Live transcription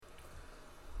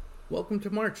Welcome to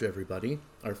March, everybody,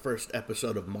 our first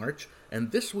episode of March, and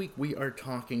this week we are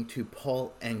talking to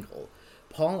Paul Engel.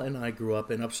 Paul and I grew up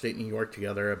in upstate New York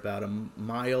together, about a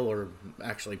mile, or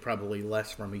actually probably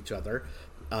less from each other,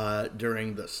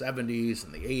 during the 70s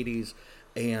and the 80s,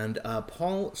 and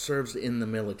Paul serves in the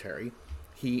military.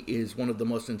 He is one of the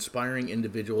most inspiring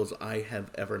individuals I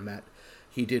have ever met.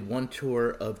 He did one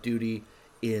tour of duty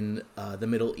in the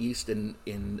Middle East in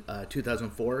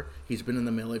 2004. He's been in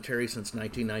the military since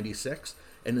 1996.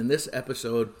 And in this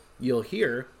episode, you'll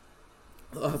hear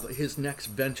of his next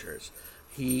ventures.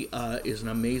 He is an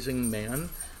amazing man,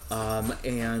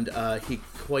 and he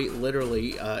quite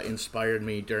literally inspired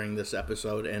me during this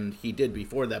episode, and he did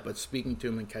before that, but speaking to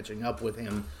him and catching up with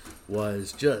him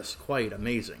was just quite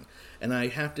amazing. And I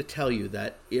have to tell you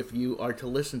that if you are to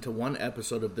listen to one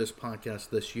episode of this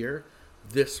podcast this year,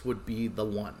 this would be the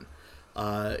one.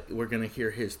 We're going to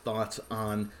hear his thoughts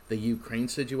on the Ukraine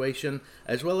situation,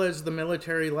 as well as the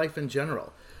military life in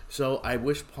general. So I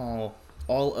wish Paul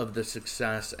all of the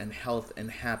success and health and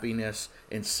happiness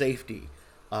and safety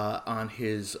on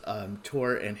his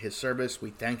tour and his service.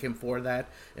 We thank him for that.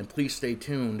 And please stay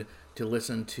tuned to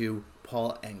listen to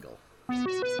Paul Engel.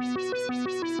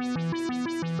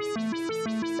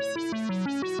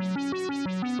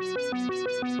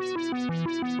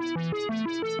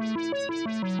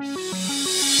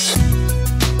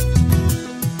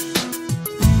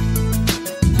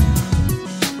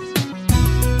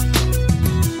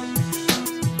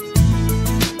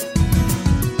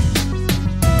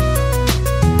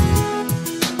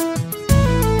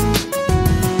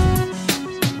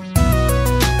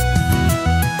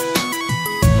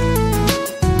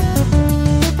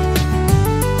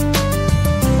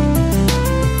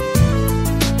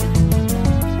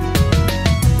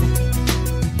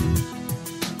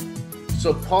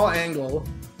 So Paul Engel,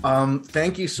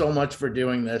 thank you so much for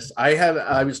doing this.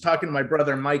 I was talking to my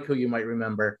brother Mike, who you might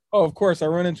remember. Oh, of course. I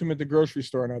run into him at the grocery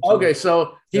store now. Okay,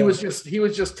 so he was just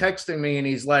texting me, and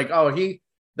he's like, "Oh,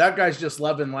 that guy's just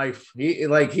loving life.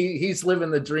 He's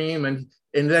living the dream." And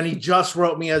then he just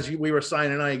wrote me as we were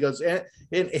signing on. He goes, and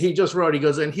he just wrote. He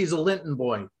goes, and he's a Linton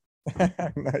boy.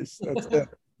 Nice. That's it.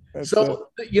 So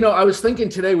I was thinking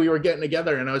today we were getting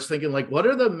together, and I was thinking, like, what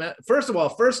are the first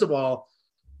of all.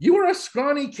 You were a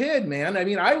scrawny kid, man. I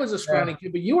mean, I was a scrawny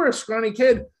kid, but you were a scrawny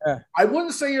kid. Yeah. I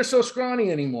wouldn't say you're so scrawny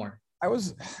anymore. I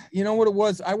was, you know what it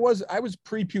was? I was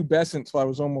prepubescent till I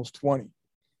was almost 20.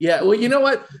 Yeah. Well, you know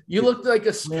what? You looked like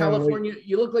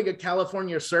you looked like a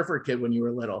California surfer kid when you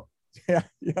were little. Yeah.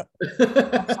 Yeah.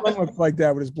 My son looks like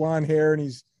that with his blonde hair, and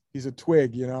he's a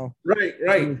twig, you know? Right.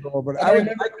 But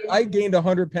I gained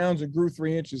 100 pounds and grew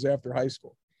 3 inches after high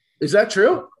school. Is that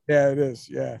true? Yeah, it is.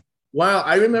 Yeah. Wow,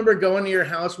 I remember going to your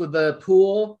house with the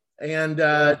pool, and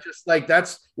just like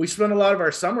we spent a lot of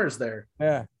our summers there.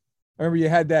 Yeah, I remember you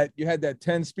had that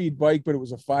 10-speed bike, but it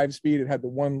was a 5-speed. It had the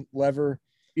one lever.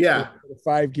 Yeah, the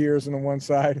 5 gears on the one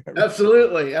side.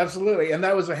 Absolutely, and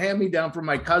that was a hand-me-down from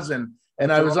my cousin. And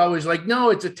I was always like, "No,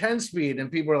 it's a 10-speed," and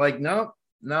people were like, "No,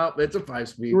 it's a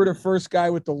 5-speed." You were the first guy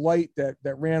with the light that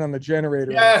ran on the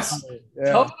generator. Yes,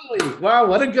 totally. Wow,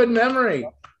 what a good memory.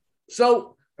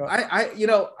 So.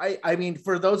 I mean,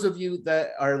 for those of you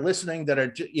that are listening that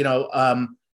are,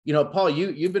 Paul,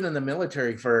 you've been in the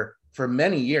military for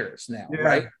many years now,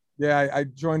 right? Yeah. I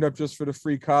joined up just for the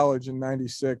free college in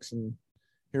 96, and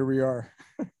here we are.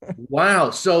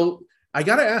 Wow. So I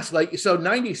got to ask,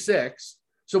 96.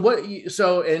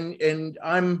 And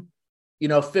I'm,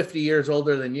 50 years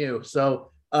older than you.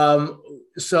 So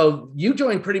you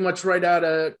joined pretty much right out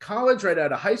of college, right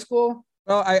out of high school.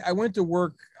 Well, I went to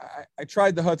work. I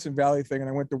tried the Hudson Valley thing, and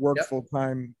I went to work full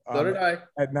time. So did I.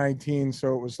 At 19.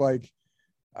 So it was like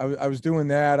I was doing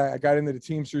that. I got into the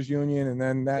Teamsters Union, and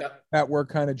then that work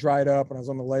kind of dried up, and I was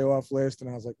on the layoff list. And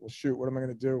I was like, well, shoot, what am I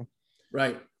going to do?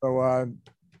 Right. So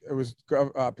it was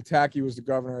Pataki was the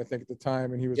governor, I think, at the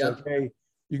time, and he was like, hey,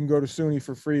 you can go to SUNY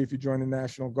for free if you join the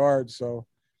National Guard. So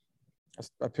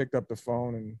I picked up the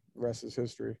phone, and the rest is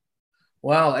history.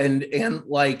 Wow. And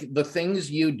like the things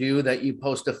you do that you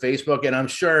post to Facebook, and I'm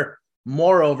sure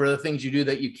moreover, the things you do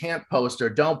that you can't post or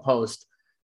don't post.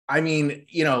 I mean,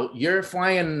 you're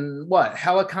flying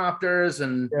helicopters,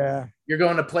 and you're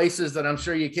going to places that I'm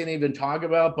sure you can't even talk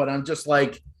about, but I'm just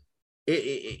like,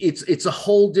 it's a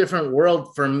whole different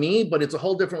world for me, but it's a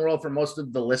whole different world for most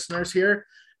of the listeners here.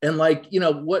 And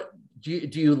what do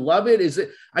you love it? Is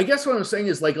it, I guess what I'm saying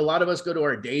is, like, a lot of us go to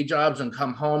our day jobs and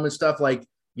come home and stuff. Like,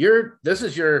 this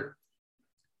is your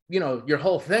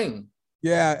whole thing.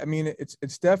 Yeah. I mean,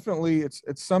 it's definitely, it's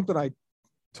something I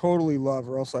totally love,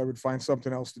 or else I would find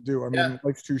something else to do. I mean,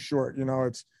 life's too short,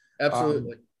 it's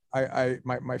absolutely.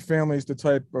 My family's the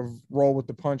type of roll with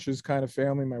the punches kind of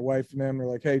family. My wife and them are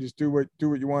like, hey, just do what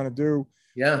you want to do.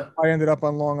 Yeah. I ended up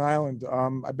on Long Island.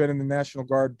 I've been in the National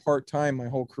Guard part-time my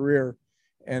whole career.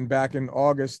 And back in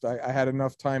August, I had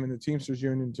enough time in the Teamsters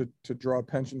Union to draw a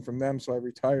pension from them. So I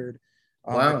retired.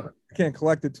 Wow. I can't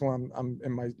collect it till I'm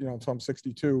in my, until I'm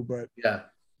 62, but Yeah.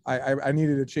 I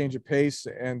needed a change of pace,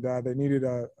 and they needed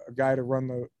a guy to run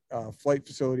the flight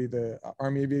facility, the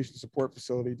Army Aviation Support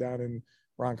Facility down in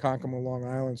Ronkonkoma, Long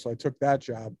Island. So I took that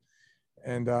job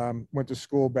and went to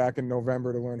school back in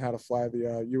November to learn how to fly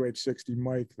the UH-60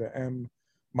 Mike, the M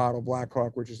model Black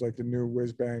Hawk, which is like the new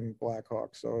whiz-bang Black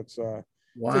Hawk. So it's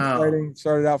exciting.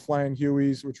 Started out flying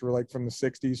Hueys, which were like from the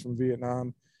 60s from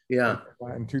Vietnam. Yeah.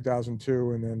 In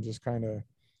 2002, and then just kind of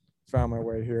found my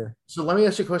way here. So let me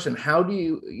ask you a question. How do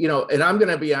you, and I'm going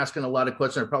to be asking a lot of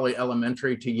questions that are probably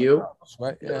elementary to you.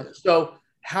 Right. Yeah. So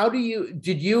how did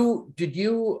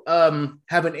you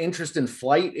have an interest in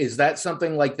flight? Is that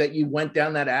something like that you went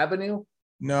down that avenue?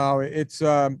 No, it's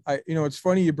it's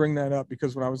funny you bring that up,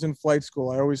 because when I was in flight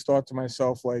school, I always thought to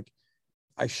myself, like,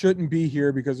 I shouldn't be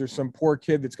here because there's some poor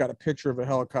kid that's got a picture of a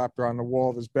helicopter on the wall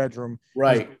of his bedroom.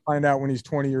 Right. Find out when he's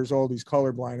 20 years old, he's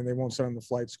colorblind, and they won't send him to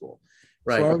flight school.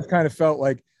 Right. So I always kind of felt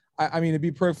like, I mean, to be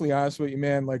perfectly honest with you,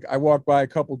 man, like I walked by a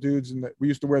couple dudes and we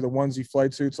used to wear the onesie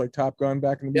flight suits like Top Gun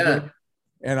back in the beginning.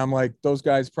 And I'm like, those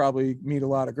guys probably meet a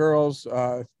lot of girls.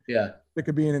 Sick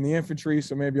of being in the infantry,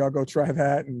 so maybe I'll go try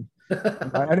that. And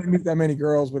I didn't meet that many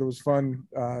girls, but it was fun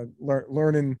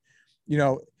learning,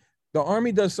 the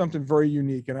Army does something very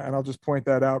unique, and I'll just point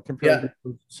that out compared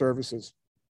to services.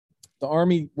 The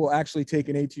Army will actually take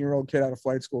an 18-year-old kid out of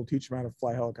flight school, teach him how to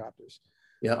fly helicopters.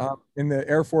 Yeah. In the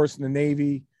Air Force and the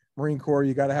Navy, Marine Corps,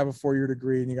 you got to have a 4-year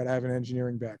degree and you got to have an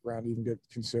engineering background to even get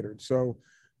considered. So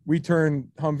we turn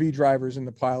Humvee drivers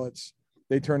into pilots.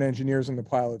 They turn engineers into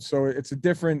pilots. So it's a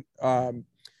different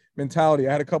mentality.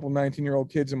 I had a couple 19-year-old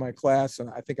kids in my class, and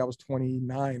I think I was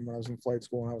 29 when I was in flight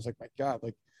school. And I was like, my God,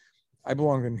 like, I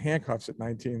belonged in handcuffs at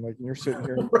 19. Like, and you're sitting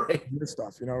here right. and this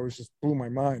stuff, it was just blew my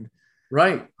mind.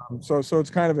 Right. So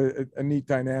it's kind of a neat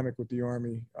dynamic with the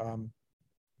Army.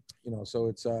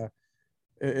 So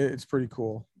it's pretty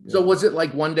cool. So was it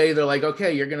like one day they're like,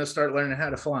 okay, you're going to start learning how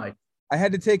to fly? I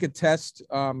had to take a test,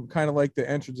 kind of like the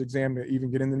entrance exam to even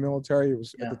get in the military. It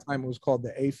was at the time it was called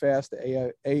the AFAST,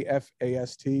 the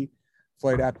AFAST,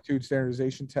 Flight Aptitude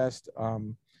Standardization Test.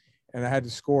 And I had to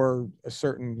score a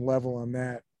certain level on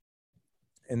that.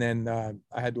 And then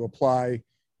I had to apply,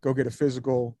 go get a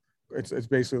physical. It's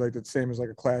basically like the same as like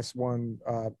a class 1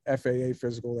 FAA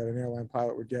physical that an airline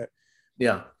pilot would get.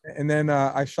 Yeah. And then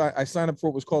I signed up for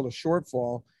what was called a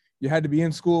shortfall. You had to be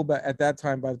in school, but at that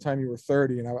time, by the time you were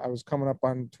 30, and I was coming up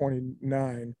on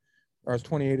 29, or I was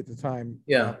 28 at the time.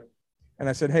 Yeah. And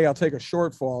I said, hey, I'll take a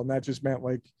shortfall. And that just meant,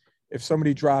 like, if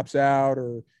somebody drops out,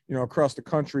 or, across the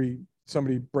country,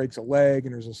 somebody breaks a leg,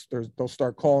 and they'll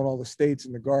start calling all the states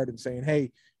in the Guard and saying,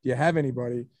 hey, do you have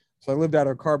anybody? So I lived out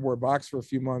of a cardboard box for a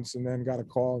few months, and then got a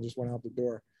call and just went out the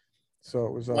door. So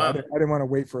it was, wow. I didn't want to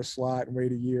wait for a slot and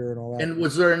wait a year and all that. And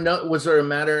was there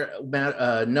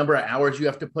a number of hours you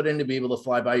have to put in to be able to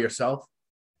fly by yourself?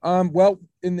 Well,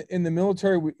 in the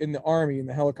military, in the Army, in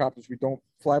the helicopters, we don't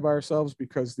fly by ourselves,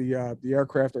 because the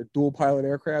aircraft are dual pilot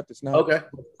aircraft. It's not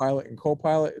pilot and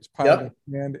co-pilot. It's pilot and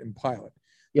command and pilot.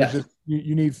 Yeah.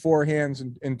 You need 4 hands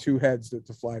and 2 heads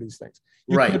to fly these things.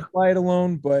 You can fly it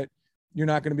alone, but you're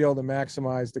not going to be able to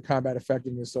maximize the combat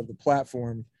effectiveness of the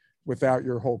platform without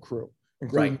your whole crew,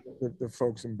 including the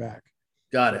folks in back.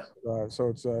 Got it. So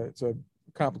it's a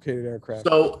complicated aircraft.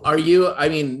 So are you, I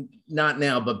mean, not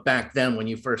now, but back then when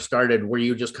you first started, were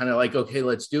you just kind of like, okay,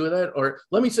 let's do that? Or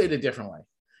let me say it a different way.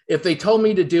 If they told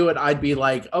me to do it, I'd be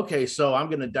like, okay, so I'm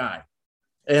going to die.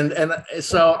 And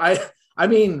so I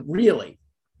mean, really,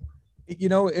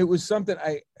 it was something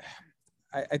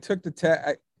I took the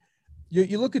test.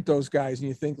 You look at those guys and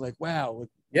you think, like, wow,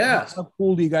 how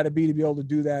cool do you got to be able to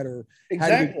do that? Or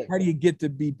how do you get to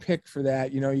be picked for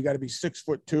that? You got to be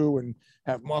 6'2" and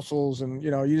have muscles, and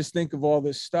you just think of all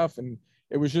this stuff, and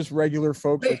it was just regular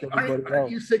folks. Wait, like everybody else.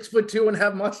 Are you 6'2" and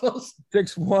have muscles?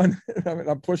 6'1". I mean,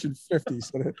 I'm pushing 50,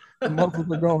 so the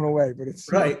muscles are going away. But it's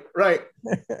right.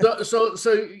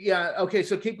 So yeah, okay.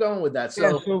 So keep going with that.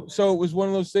 So it was one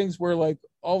of those things where, like,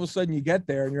 all of a sudden you get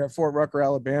there and you're at Fort Rucker,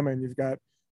 Alabama, and you've got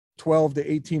 12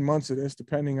 to 18 months of this,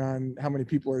 depending on how many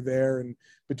people are there. And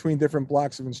between different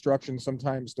blocks of instruction,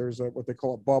 sometimes there's what they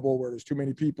call a bubble, where there's too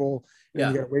many people and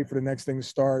you got to wait for the next thing to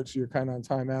start. So you're kind of on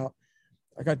timeout.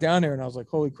 I got down there and I was like,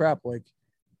 holy crap. Like,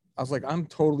 I was like, I'm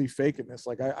totally faking this.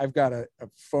 Like, I've got a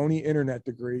phony internet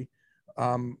degree.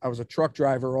 I was a truck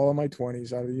driver all in my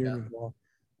 20s out of the Union Hall.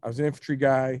 I was an infantry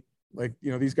guy. Like,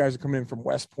 you know, these guys are coming in from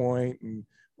West Point and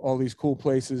all these cool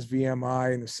places,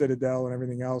 VMI and the Citadel and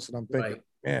everything else. And I'm thinking,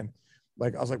 man,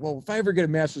 like, I was like, well, if I ever get a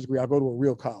master's degree, I'll go to a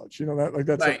real college. You know, that like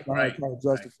that's how I kind of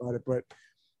justified it. But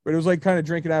it was like kind of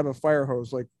drinking out of a fire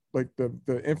hose. Like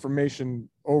the information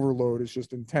overload is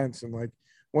just intense. And like,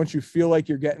 once you feel like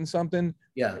you're getting something,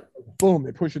 boom,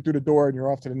 they push it through the door and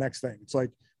you're off to the next thing. It's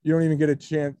like, you don't even get a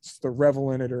chance to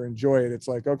revel in it or enjoy it. It's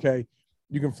like, okay,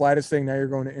 you can fly this thing. Now you're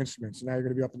going to instruments. Now you're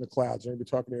going to be up in the clouds. You're going to be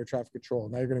talking to air traffic control.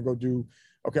 Now you're going to go do,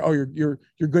 okay, oh, you're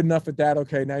good enough at that.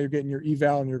 Okay, now you're getting your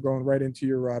eval and you're going right into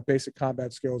your basic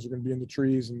combat skills. You're going to be in the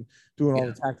trees and doing all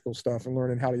the tactical stuff and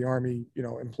learning how the Army, you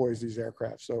know, employs these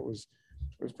aircraft. So it was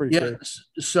pretty great.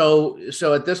 So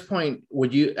at this point,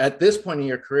 in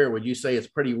your career, would you say it's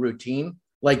pretty routine?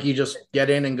 Like you just get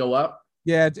in and go up?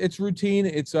 Yeah, it's routine.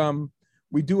 It's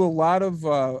we do a lot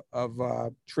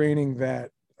of training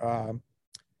that I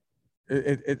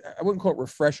wouldn't call it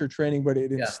refresher training, but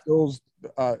it instills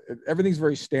everything's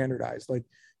very standardized. Like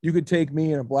you could take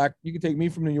me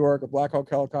from New York, a Black Hawk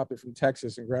helicopter from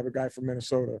Texas, and grab a guy from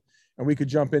Minnesota, and we could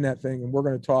jump in that thing, and we're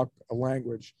going to talk a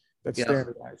language that's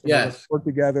standardized. We're going to work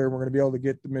together. We're going to be able to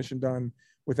get the mission done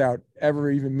without ever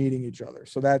even meeting each other.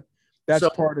 So that's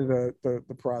part of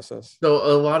the process. So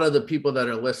a lot of the people that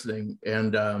are listening,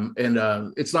 and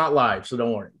it's not live, so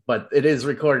don't worry, but it is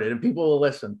recorded, and people will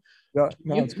listen. You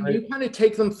kind of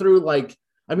take them through, like,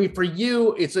 I mean, for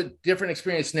you, it's a different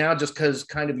experience now just because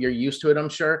kind of you're used to it, I'm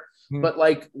sure. Mm-hmm. But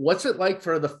like, what's it like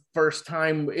for the first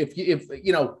time? If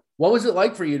you know, what was it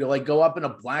like for you to like go up in a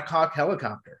Black Hawk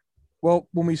helicopter? Well,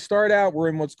 when we start out, we're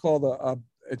in what's called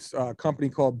it's a company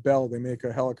called Bell. They make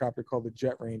a helicopter called the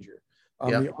Jet Ranger.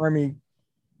 The Army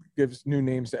gives new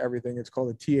names to everything. It's called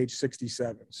a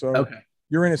TH-67. So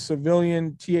you're in a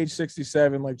civilian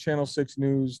TH-67, like Channel 6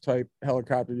 News type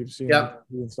helicopter you've seen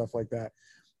and stuff like that.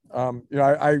 You know,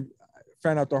 I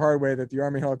found out the hard way that the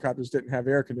Army helicopters didn't have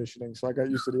air conditioning, so I got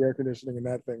used to the air conditioning in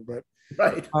that thing. But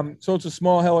so it's a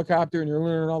small helicopter, and you're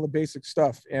learning all the basic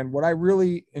stuff. And what I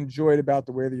really enjoyed about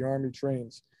the way the Army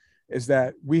trains is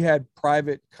that we had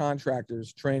private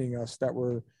contractors training us that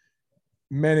were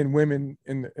men and women,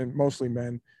 and mostly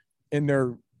men, in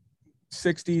their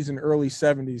 60s and early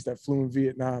 70s that flew in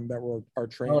Vietnam that were our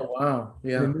trainers. Oh, wow.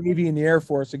 Yeah. In the Navy and the Air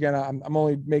Force, again, I'm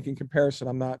only making comparison.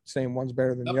 I'm not saying one's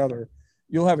better than the other.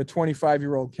 You'll have a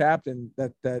 25-year-old captain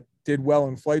that did well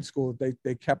in flight school.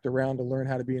 They kept around to learn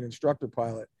how to be an instructor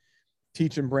pilot,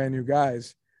 teaching brand new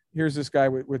guys. Here's this guy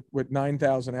with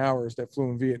 9,000 hours that flew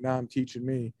in Vietnam teaching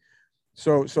me.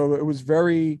 So it was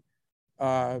very,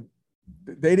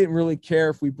 they didn't really care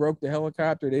if we broke the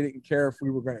helicopter. They didn't care if we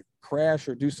were going to crash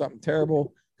or do something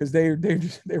terrible, because they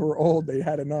were old. They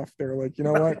had enough. They were like, you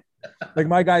know what? Like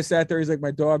my guy sat there. He's like,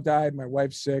 my dog died. My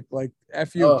wife's sick. Like,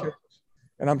 F you. Oh.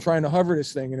 And I'm trying to hover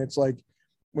this thing. And it's like,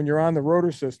 when you're on the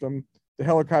rotor system, the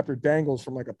helicopter dangles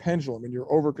from like a pendulum, and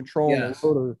you're over controlling the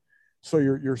rotor. So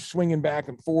you're swinging back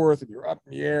and forth, and you're up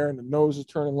in the air, and the nose is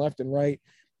turning left and right.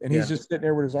 And he's just sitting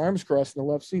there with his arms crossed in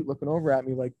the left seat, looking over at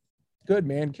me like, good,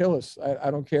 man, kill us. I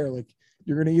don't care. Like,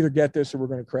 you're going to either get this or we're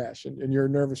going to crash. And you're a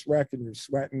nervous wreck, and you're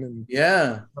sweating. And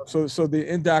so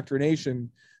the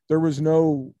indoctrination, there was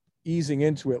no easing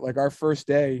into it. Like our first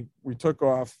day, we took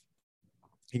off.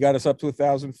 He got us up to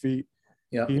 1,000 feet.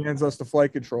 Yeah. He hands us the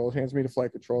flight controls, hands me the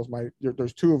flight controls.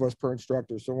 There's two of us per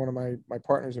instructor. So one of my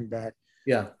partners in back.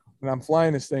 Yeah. And I'm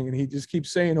flying this thing, and he just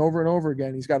keeps saying over and over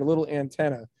again, he's got a little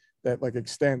antenna that like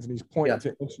extends, and he's pointing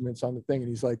to instruments on the thing. And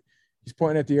he's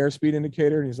pointing at the airspeed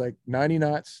indicator, and he's like 90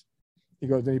 knots. He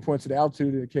goes, then he points to the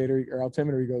altitude indicator or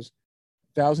altimeter. He goes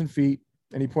 1,000 feet.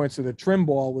 And he points to the trim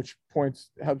ball, which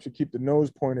helps you keep the nose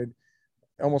pointed,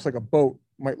 almost like a boat.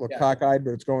 Might look cockeyed,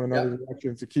 but it's going another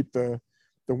direction to keep the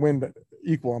wind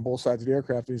equal on both sides of the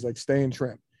aircraft. And he's like, stay in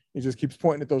trim. He just keeps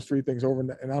pointing at those three things over,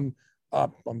 and I'm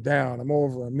up, I'm down, I'm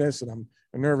over, I'm this, and I'm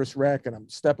a nervous wreck, and I'm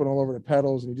stepping all over the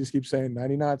pedals. And he just keeps saying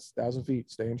 90 knots, 1,000 feet,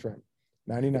 stay in trim.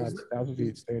 90 knots, 1,000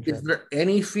 feet, stay in trim. Is there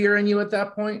any fear in you at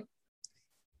that point?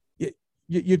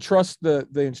 You trust the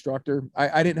instructor.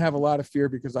 I didn't have a lot of fear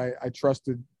because I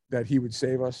trusted that he would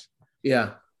save us.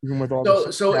 Yeah. Even with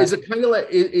all so is it kind of like,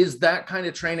 is that kind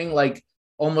of training like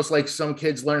almost like some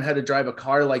kids learn how to drive a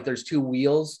car, like there's two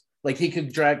wheels, like he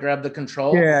could grab the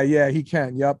control? Yeah, he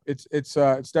can. Yep. It's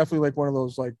definitely like one of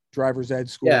those like driver's ed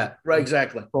schools. Yeah, right,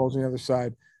 exactly. Controls on the other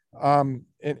side. And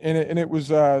it was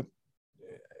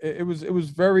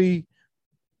very,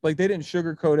 like, they didn't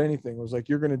sugarcoat anything. It was like,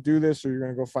 you're going to do this or you're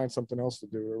going to go find something else to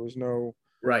do. There was no,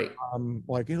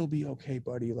 like, it'll be okay,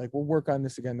 buddy. Like, we'll work on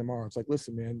this again tomorrow. It's like,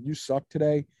 listen, man, you suck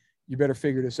today. You better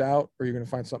figure this out or you're going to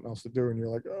find something else to do. And you're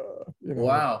like, you know.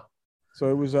 Wow. So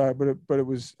it was, but it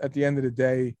was at the end of the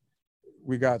day,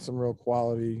 we got some real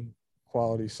quality,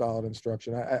 solid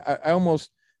instruction. I almost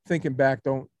thinking back,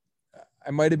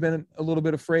 I might have been a little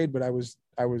bit afraid, but I was,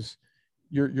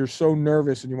 you're so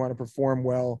nervous and you want to perform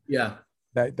well. Yeah.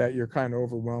 That you're kind of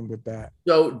overwhelmed with that.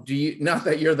 So do you, not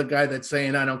that you're the guy that's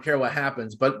saying, I don't care what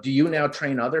happens, but do you now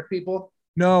train other people?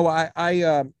 No,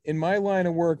 I in my line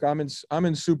of work, I'm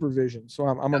in supervision. So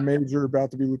I'm a major,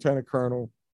 about to be lieutenant colonel.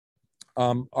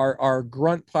 Our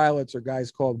grunt pilots are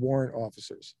guys called warrant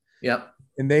officers. Yep.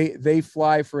 And they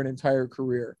fly for an entire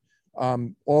career.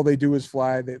 All they do is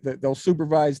fly. They'll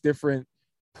supervise different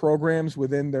programs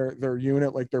within their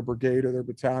unit, like their brigade or their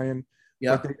battalion.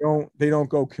 Yeah. But they don't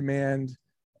go command,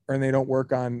 and they don't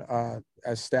work on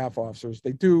as staff officers.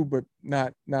 They do, but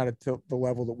not at the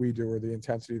level that we do or the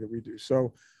intensity that we do.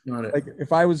 So, like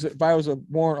if I was a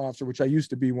warrant officer, which I used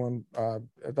to be one,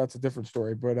 that's a different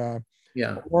story. But a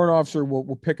warrant officer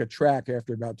will pick a track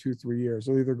after about 2-3 years.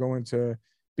 They'll either go into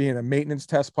being a maintenance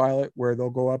test pilot, where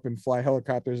they'll go up and fly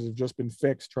helicopters that have just been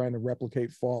fixed, trying to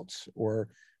replicate faults or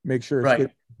make sure it's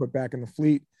good put back in the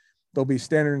fleet. There'll be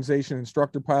standardization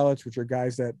instructor pilots, which are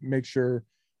guys that make sure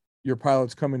your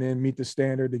pilots coming in meet the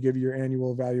standard. They give you your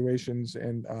annual evaluations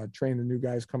and train the new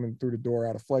guys coming through the door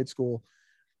out of flight school.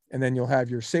 And then you'll have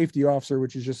your safety officer,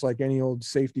 which is just like any old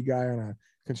safety guy on a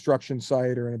construction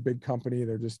site or in a big company.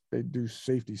 They do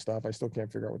safety stuff. I still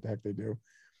can't figure out what the heck they do.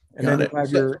 And then you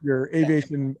have your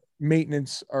aviation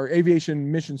maintenance or aviation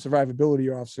mission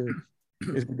survivability officer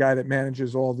is the guy that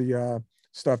manages all the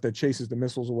stuff that chases the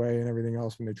missiles away and everything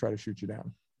else when they try to shoot you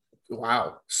down.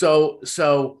 Wow. So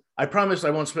I promise I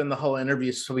won't spend the whole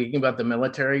interview speaking about the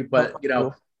military, but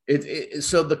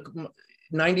so the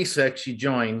 96 you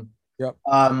join. Yep.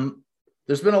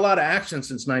 There's been a lot of action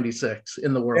since 96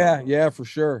 in the world. Yeah, for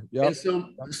sure. Yep.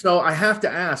 And so I have to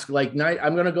ask, I'm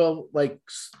going to go like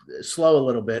slow a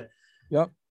little bit. Yep.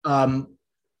 Were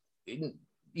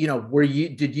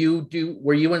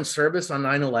you in service on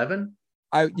 9/11?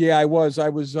 I was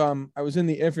in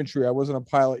the infantry. I wasn't a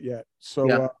pilot yet.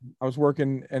 So I was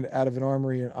working out of an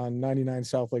armory on 99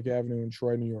 South Lake Avenue in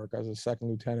Troy, New York. I was a second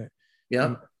lieutenant.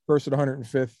 Yeah. First at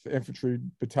 105th Infantry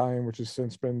Battalion, which has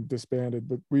since been disbanded.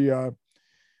 But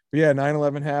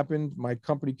 9/11 happened. My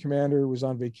company commander was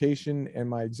on vacation and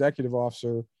my executive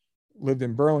officer lived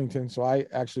in Burlington. So I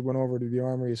actually went over to the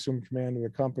armory, assumed command of the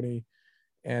company,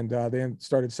 and they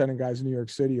started sending guys to New York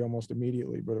City almost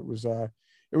immediately. But it was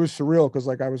surreal because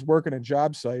I was working a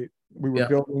job site. We were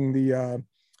building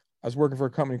I was working for a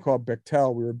company called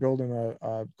Bechtel. We were building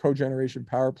a cogeneration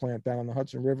power plant down on the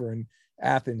Hudson River in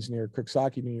Athens near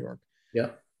Coxsackie, New York. Yeah.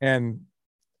 And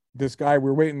this guy, we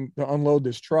were waiting to unload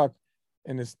this truck,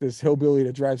 and this hillbilly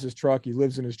that drives his truck, he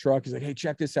lives in his truck. He's like, "Hey,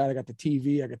 check this out. I got the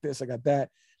TV. I got this. I got that."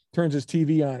 Turns his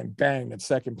TV on, and bang, that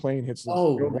second plane hits the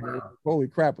building. Wow. Holy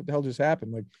crap, what the hell just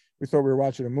happened? Like, we thought we were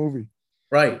watching a movie.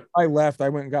 Right. I left. I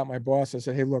went and got my boss. I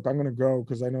said, "Hey, look, I'm going to go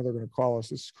because I know they're going to call us.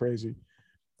 This is crazy."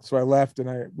 So I left and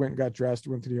I went and got dressed,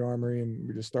 went to the armory, and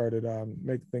we just started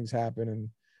making things happen. And,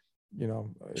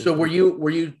 So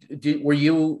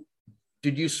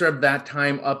did you serve that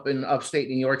time up in upstate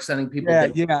New York, sending people?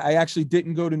 Yeah. I actually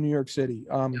didn't go to New York City.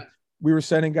 We were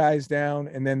sending guys down,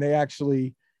 and then they had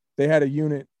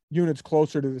units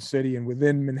closer to the city and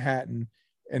within Manhattan.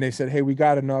 And they said, "Hey, we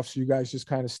got enough. So you guys just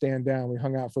kind of stand down." We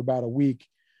hung out for about a week.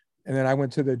 And then I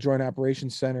went to the Joint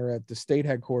Operations Center at the state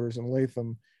headquarters in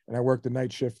Latham, and I worked the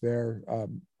night shift there.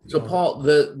 Paul,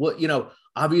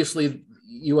 obviously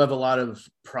you have a lot of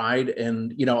pride,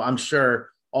 and, I'm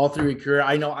sure all through your career,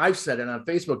 I know I've said it on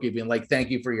Facebook, even like, "Thank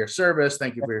you for your service.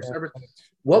 Thank you for your service."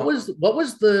 What was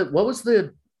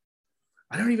the,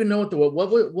 I don't even know what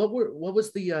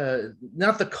was the,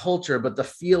 not the culture, but the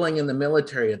feeling in the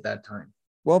military at that time?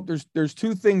 Well, there's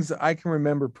two things that I can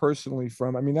remember personally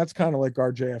from. I mean, that's kind of like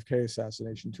our JFK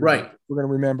assassination too. Right. We're going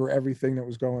to remember everything that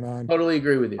was going on. Totally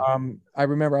agree with you. I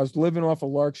remember I was living off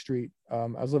of Lark Street. I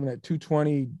was living at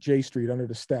 220 J Street under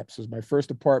the steps. It was my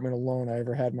first apartment alone I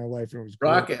ever had in my life. And it was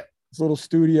Rocket. This little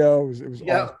studio. It was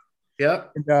awesome. Yeah.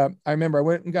 And, I remember I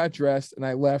went and got dressed and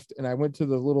I left and I went to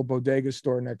the little bodega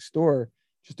store next door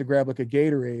just to grab like a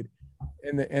Gatorade.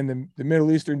 And the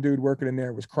Middle Eastern dude working in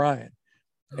there was crying.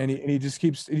 And he just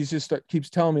keeps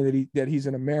telling me that he's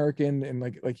an American, and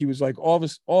like he was like all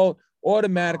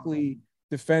automatically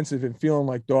defensive and feeling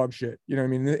like dog shit. You know what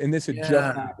I mean? And this had just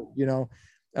happened,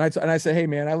 And I said, "Hey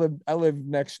man, I live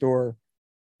next door.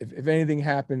 If anything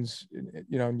happens, and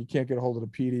you can't get a hold of the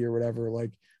PD or whatever, I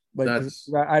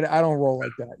don't roll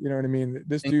like that. You know what I mean?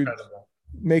 This dude's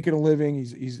making a living.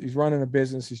 He's running a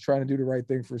business. He's trying to do the right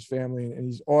thing for his family, and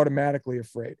he's automatically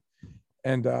afraid.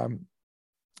 And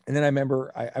And then I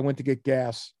remember I went to get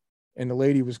gas, and the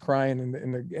lady was crying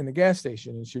in the gas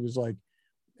station, and she was like,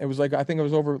 it was like, I think it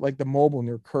was over like the Mobile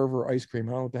near Curver Ice Cream.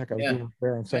 I don't know what the heck I was Yeah. doing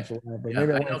there on Central Ave, but Yeah,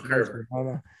 maybe I I wanted know some ice cream. Kerber. I don't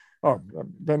know. Oh,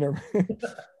 I've been there.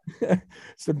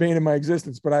 It's the bane of my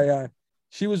existence. But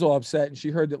she was all upset, and she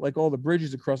heard that like all the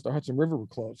bridges across the Hudson River were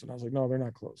closed, and I was like, no, they're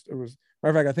not closed. It was,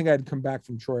 matter of fact, I think I had come back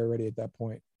from Troy already at that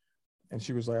point, and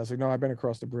she was like, I was like, no, I've been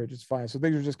across the bridge. It's fine. So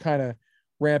things were just kind of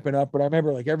ramping up. But I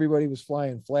remember like everybody was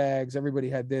flying flags. Everybody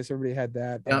had this. Everybody had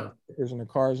that. Yeah. Stickers in the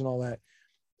cars and all that.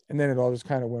 And then it all just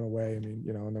kind of went away. I mean,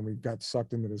 and then we got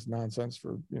sucked into this nonsense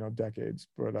for decades.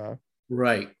 But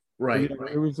Right. Right.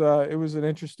 it was an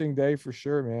interesting day for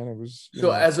sure, man. It was.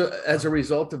 So as a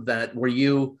result of that, were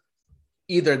you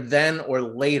either then or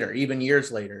later, even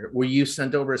years later, were you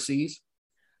sent overseas?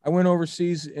 I went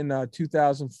overseas in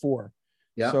 2004.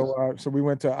 Yeah. So we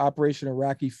went to Operation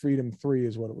Iraqi Freedom 3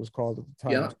 is what it was called at the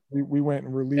time. Yeah. We went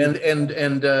and relieved.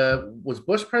 And was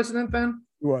Bush president then?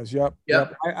 He was. Yep.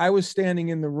 I was standing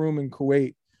in the room in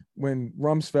Kuwait when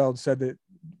Rumsfeld said that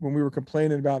when we were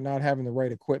complaining about not having the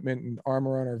right equipment and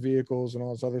armor on our vehicles and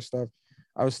all this other stuff.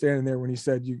 I was standing there when he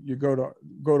said, you go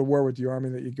to war with the army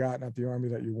that you got, not the army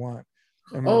that you want.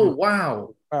 Wow.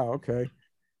 Wow. Okay.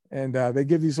 And they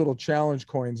give these little challenge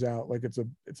coins out. Like it's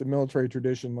a military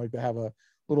tradition, like to have a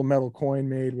little metal coin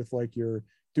made with like your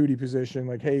duty position,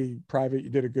 like, hey, private, you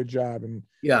did a good job. And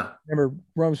yeah, remember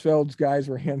Rumsfeld's guys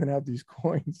were handing out these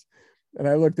coins, and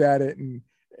I looked at it and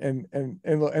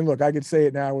look, I could say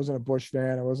it now. I wasn't a Bush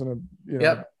fan. I wasn't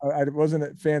I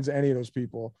wasn't fans of any of those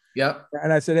people. Yeah.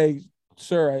 And I said, hey,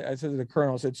 sir, I said to the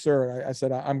colonel, I said, sir, I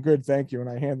said, I'm good, thank you. And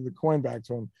I handed the coin back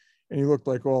to him, and he looked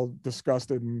like all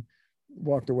disgusted and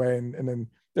walked away. And then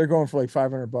they're going for like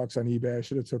 $500 on eBay. I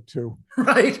should have took two.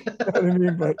 Right. You know what I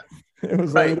mean? But it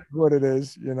was right. Like what it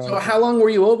is, So how long were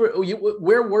you over?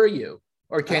 Where were you?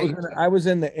 Or I was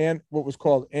in what was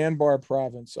called Anbar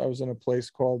province. I was in a place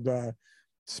called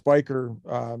Spiker,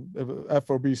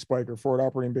 FOB Spiker, Forward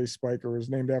Operating Base Spiker. It was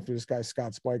named after this guy,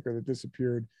 Scott Spiker, that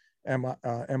disappeared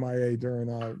MIA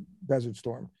during Desert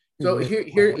Storm. So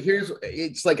here's,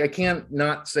 it's like, I can't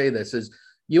not say this, is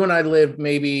you and I lived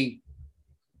maybe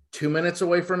 2 minutes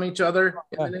away from each other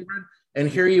in the neighborhood, and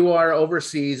here you are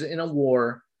overseas in a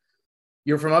war.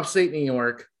 You're from upstate New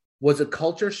York. Was it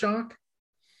culture shock?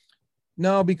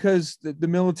 No, because the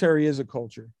military is a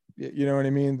culture. You know what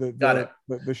I mean? Got it.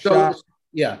 The shock.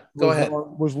 Yeah, go ahead.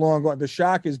 Was long gone. The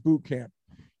shock is boot camp.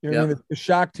 You know what I mean? The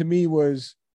shock to me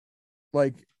was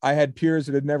like I had peers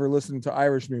that had never listened to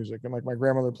Irish music, and like my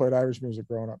grandmother played Irish music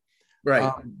growing up.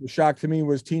 Right. The shock to me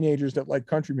was teenagers that like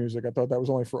country music. I thought that was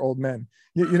only for old men.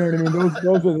 You know what I mean?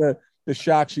 Those are the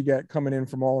shocks you get coming in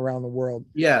from all around the world.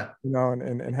 Yeah.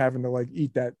 And having to like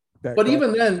eat that. But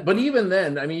even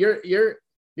then, I mean,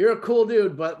 you're a cool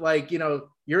dude, but like,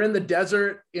 you're in the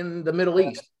desert in the Middle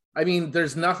East. I mean,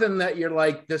 there's nothing that you're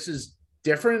like, this is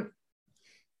different.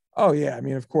 Oh yeah. I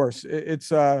mean, of course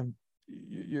it's not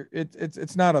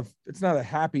a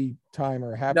happy time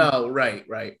or a happy. No. Right.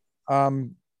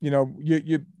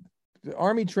 The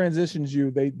Army transitions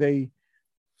you.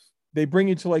 They bring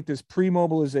you to like this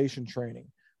pre-mobilization training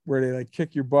where they like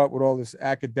kick your butt with all this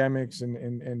academics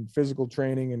and physical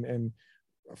training and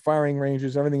firing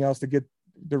ranges, everything else to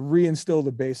reinstill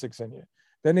the basics in you.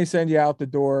 Then they send you out the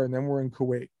door, and then we're in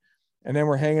Kuwait. And then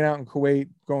we're hanging out in Kuwait,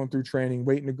 going through training,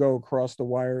 waiting to go across the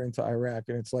wire into Iraq.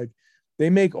 And it's like, they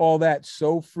make all that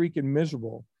so freaking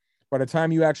miserable. By the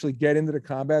time you actually get into the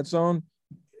combat zone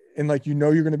and like, you're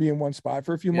going to be in one spot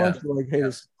for a few months, you're like, hey,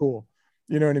 this is cool.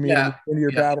 You know what I mean? Yeah. Into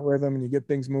your battle rhythm, and you get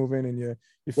things moving, and you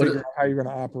figure out how you're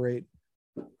going to operate.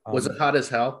 Was it hot as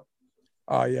hell?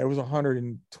 Yeah, it was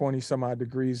 120 some odd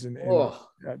degrees in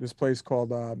this place called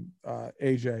AJ,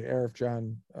 Arif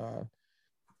Jan,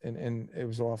 and it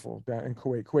was awful down in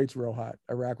Kuwait. Kuwait's real hot.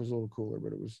 Iraq was a little cooler,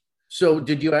 but it was. So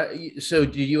did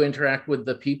you interact with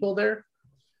the people there?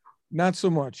 Not so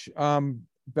much.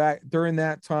 Back during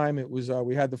that time, it was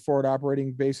we had the forward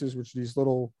operating bases, which are these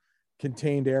little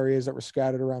contained areas that were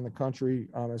scattered around the country.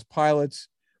 As pilots,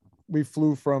 we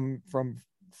flew from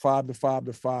fob to fob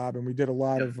to fob, and we did a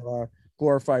lot of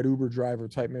glorified Uber driver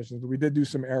type missions. But we did do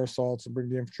some air assaults and bring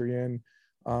the infantry in.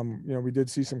 We did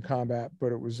see some combat,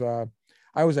 but it was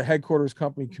I was a headquarters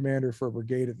company commander for a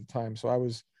brigade at the time, so I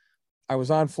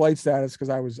was on flight status because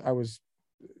I was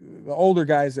the older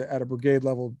guys at a brigade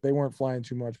level. They weren't flying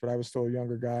too much, but I was still a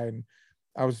younger guy, and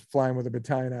I was flying with a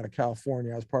battalion out of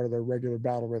California. I was part of their regular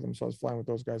battle rhythm, so I was flying with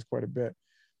those guys quite a bit.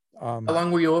 How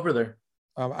long were you over there?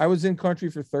 I was in country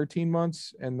for 13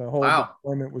 months, and the whole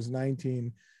deployment was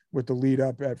 19, with the lead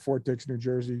up at Fort Dix, New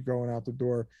Jersey, going out the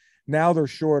door. Now they're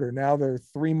shorter. Now they're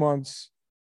 3 months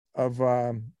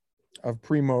pre-mob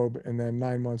and then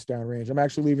 9 months downrange. I'm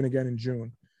actually leaving again in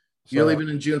June. You're leaving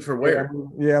in June for where?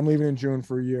 Yeah, I'm leaving in June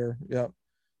for a year. Yeah.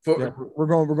 We're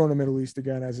going to Middle East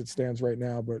again as it stands right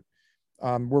now, but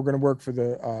we're going to work for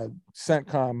the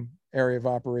CENTCOM area of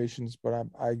operations, but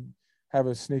I have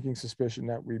a sneaking suspicion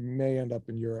that we may end up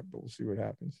in Europe, but we'll see what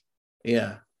happens.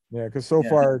 Yeah. Yeah, because so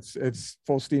far it's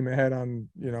full steam ahead on,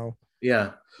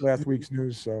 yeah, last week's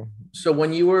news. So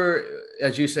when you were,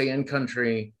 as you say, in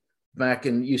country back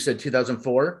in, you said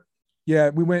 2004? Yeah,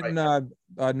 we went in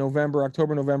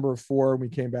October, November of 4, and we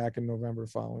came back in November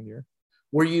the following year.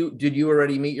 Did you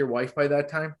already meet your wife by that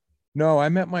time? No, I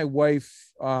met my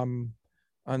wife on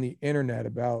the internet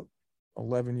about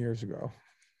 11 years ago.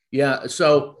 Yeah.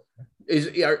 So is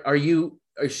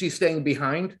she staying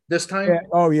behind this time? Yeah.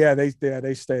 Oh yeah, they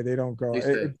stay. They don't go.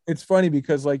 It's funny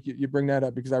because like you bring that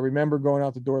up because I remember going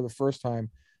out the door the first time.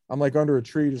 I'm like under a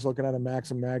tree just looking at a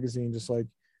Maxim magazine, just like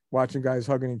watching guys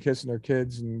hugging and kissing their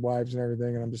kids and wives and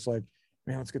everything. And I'm just like,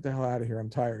 man, let's get the hell out of here. I'm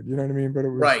tired. You know what I mean? But it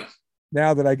was right.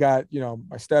 Now that I got,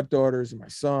 my stepdaughters and my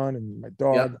son and my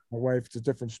dog, my wife, it's a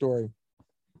different story.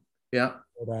 Yeah.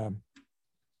 But,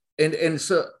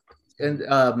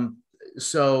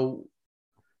 so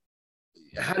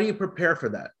how do you prepare for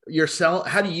that yourself?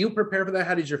 How do you prepare for that?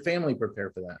 How does your family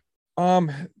prepare for that?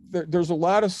 There's a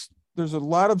lot of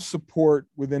support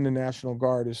within the National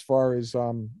Guard as far as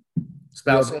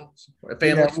spousal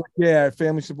family.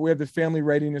 Family support. We have the family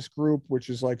readiness group, which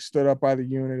is like stood up by the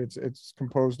unit. It's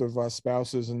composed of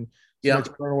spouses and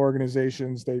external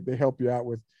organizations. They help you out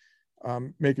with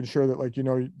making sure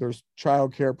that there's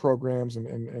childcare programs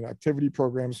and activity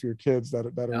programs for your kids that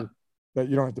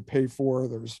you don't have to pay for.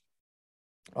 There's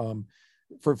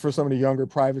for some of the younger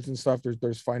privates and stuff,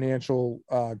 there's financial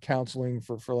counseling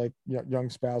for like young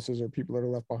spouses or people that are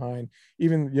left behind.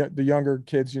 Even the younger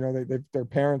kids, their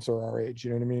parents are our age. You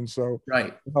know what I mean? So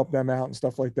help them out and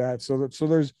stuff like that. So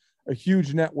there's a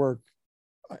huge network,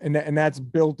 and that's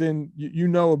built in.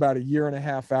 About a year and a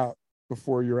half out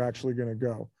before you're actually going to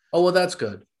go. Oh well, that's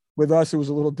good. With us, it was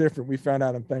a little different. We found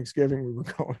out on Thanksgiving we were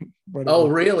going. But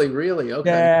really? Okay.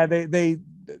 Yeah,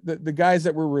 the guys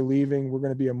that we're relieving were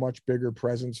going to be a much bigger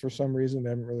presence for some reason. They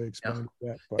haven't really explained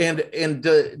that.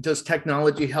 But. Does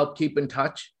technology help keep in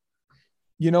touch?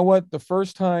 You know what? The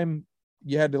first time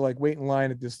you had to wait in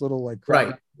line at this little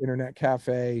internet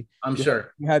cafe. I'm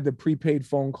sure you had the prepaid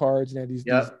phone cards and had these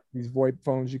VoIP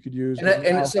phones you could use.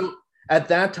 And so at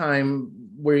that time,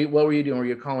 what were you doing? Were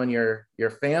you calling your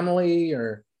family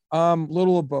or?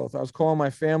 Little of both. I was calling my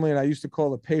family, and I used to call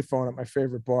the payphone at my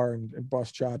favorite bar and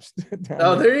bust chops.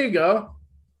 There you go.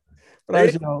 But I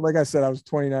was, like I said, I was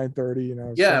 29, 30.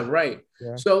 Right.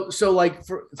 Yeah. So this is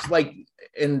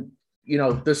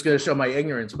going to show my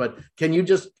ignorance, but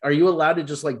are you allowed to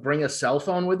just bring a cell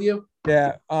phone with you?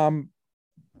 Yeah. They're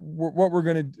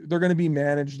going to be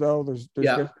managed though. There's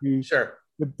going to be sure.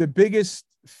 The biggest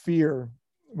fear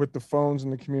with the phones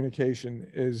and the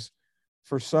communication is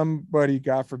for somebody,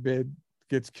 God forbid,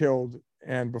 gets killed,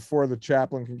 and before the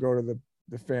chaplain can go to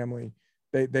the family,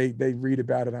 they read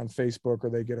about it on Facebook or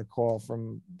they get a call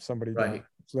from somebody. Right.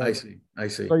 So I see.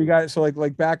 So you got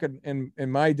like back in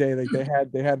my day,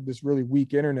 they had this really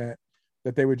weak internet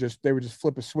that they would just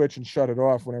flip a switch and shut it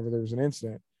off whenever there was an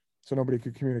incident, so nobody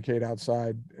could communicate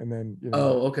outside. And then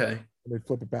okay. They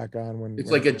flip it back on when it's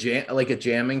like a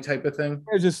jamming type of thing.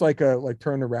 It's just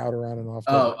turn the router on and off.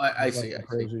 I see.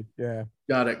 Crazy. Yeah.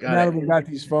 Got it. Now that we've got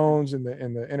these phones and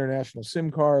the international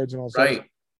SIM cards and all sorts. Right.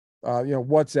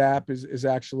 WhatsApp is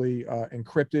actually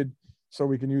encrypted, so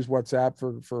we can use WhatsApp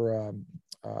for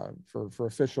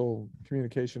official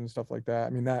communication and stuff like that.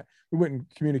 I mean, that we wouldn't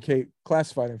communicate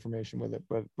classified information with it,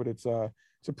 but it's a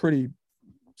pretty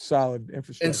solid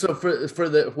infrastructure. And so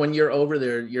for when you're over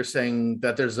there, you're saying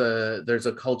that there's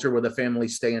a culture where the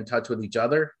families stay in touch with each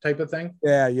other type of thing.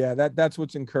 Yeah, that's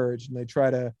what's encouraged, and they try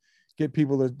to get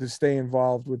people to stay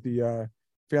involved with the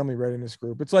family readiness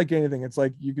group. It's like anything. It's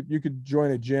like you could join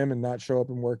a gym and not show up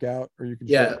and work out, or you can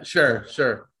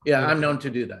sure. Yeah, I'm known to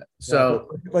do that. So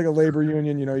like a labor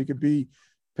union, you could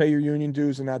pay your union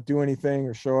dues and not do anything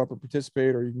or show up or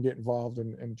participate, or you can get involved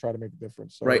and try to make a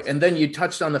difference. So right. And then you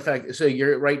touched on the fact, so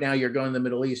you're going to the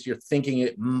Middle East, you're thinking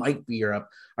it might be Europe.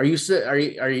 Are you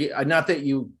not that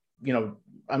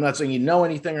I'm not saying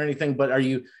anything or anything, but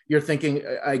you're thinking,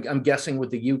 I'm guessing with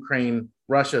the Ukraine,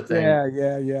 Russia thing.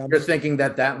 Yeah. You're thinking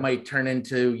that might turn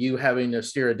into you having to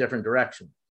steer a different direction.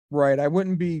 Right. I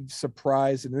wouldn't be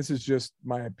surprised. And this is just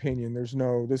my opinion. This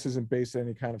isn't based on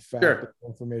any kind of fact or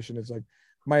information. It's like,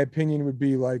 my opinion would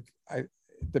be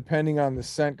depending on the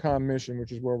CENTCOM mission,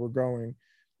 which is where we're going,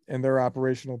 and their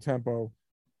operational tempo,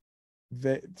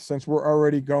 that since we're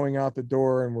already going out the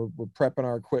door and we're prepping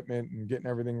our equipment and getting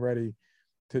everything ready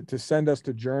to send us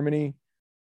to Germany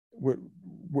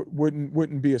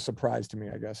wouldn't be a surprise to me,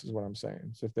 I guess is what I'm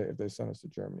saying. So if they send us to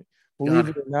Germany, believe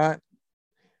it or not,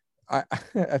 I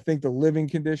I think the living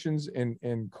conditions in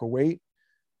Kuwait,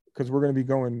 because we're going to be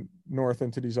going north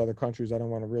into these other countries. I don't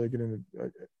want to really get into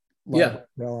a lot of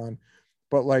detail on,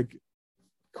 but like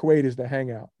Kuwait is the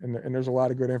hangout, and there's a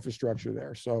lot of good infrastructure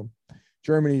there. So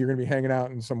Germany, you're going to be hanging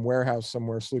out in some warehouse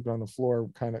somewhere, sleeping on the floor,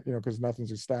 kind of, because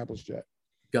nothing's established yet.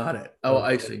 Got it. Oh,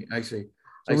 I see.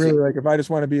 So really, like if I just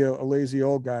want to be a lazy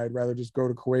old guy, I'd rather just go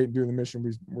to Kuwait and do the mission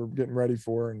we're getting ready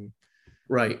for, and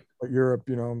right. But Europe,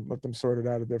 let them sort it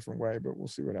out a different way. But we'll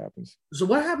see what happens. So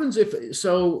what happens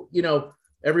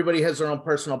everybody has their own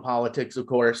personal politics, of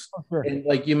course. Oh, sure. And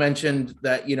like you mentioned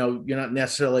that, you're not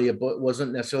necessarily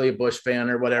wasn't necessarily a Bush fan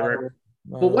or whatever.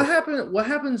 But what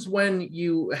happens when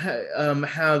you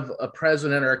have a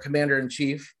president or a commander in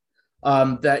chief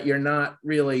that you're not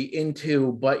really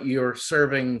into, but you're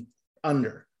serving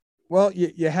under? Well,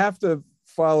 you have to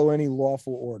follow any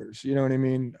lawful orders. You know what I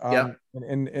mean? Yeah.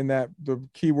 And that the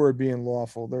key word being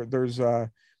lawful. There's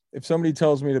if somebody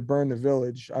tells me to burn the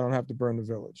village, I don't have to burn the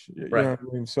village. You know what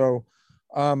I mean? So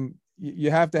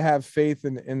you have to have faith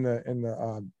in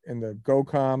the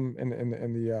GOCOM and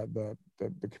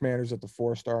the commanders at the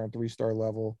 4-star and 3-star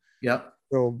level. Yeah.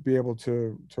 They'll be able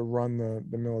to run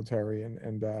the military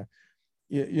and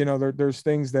there's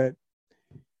things that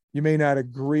you may not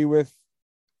agree with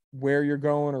where you're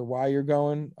going or why you're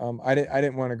going. I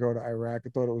didn't want to go to Iraq. I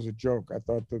thought it was a joke. I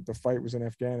thought that the fight was in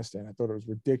Afghanistan. I thought it was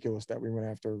ridiculous that we went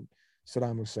after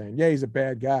Saddam Hussein. Yeah, he's a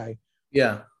bad guy.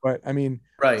 Yeah. But I mean,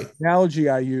 right. The analogy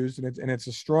I used, and it's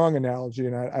a strong analogy,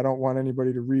 and I don't want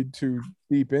anybody to read too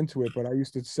deep into it, but I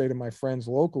used to say to my friends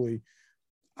locally,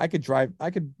 I could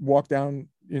walk down,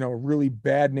 a really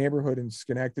bad neighborhood in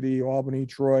Schenectady, Albany,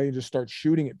 Troy, and just start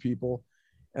shooting at people.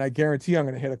 And I guarantee I'm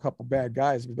going to hit a couple bad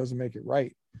guys if it doesn't make it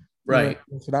right. Right.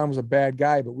 Saddam was a bad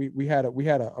guy, but we had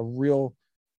a real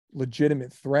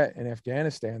legitimate threat in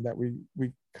Afghanistan that we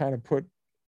kind of put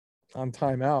on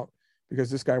timeout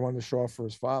because this guy wanted to show off for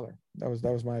his father. That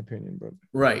was my opinion, but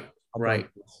right.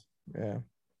 Yeah.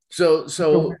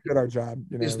 So we did our job.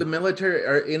 Is the military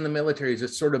or in the military, is it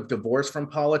sort of divorced from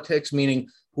politics? Meaning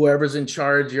whoever's in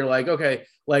charge, you're like, okay,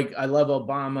 like I love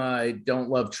Obama, I don't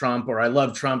love Trump, or I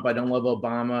love Trump, I don't love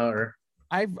Obama, or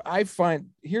I find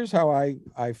here's how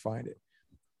I find it.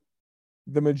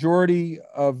 The majority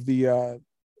of the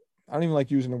I don't even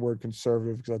like using the word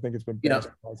conservative because I think it's been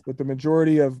bastardized, but the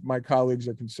majority of my colleagues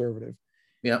are conservative.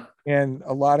 Yeah. And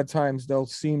a lot of times they'll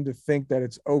seem to think that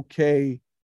it's okay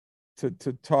to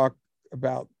talk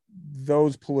about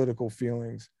those political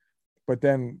feelings. But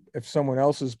then if someone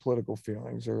else's political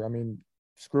feelings, or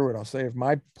screw it, I'll say if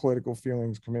my political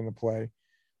feelings come into play,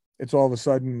 it's all of a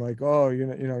sudden like, oh,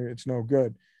 it's no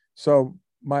good. So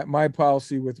my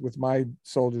policy with my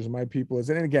soldiers and my people is,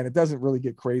 and again, it doesn't really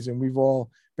get crazy. And we've all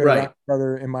been around each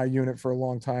other in my unit for a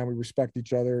long time. We respect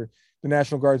each other. The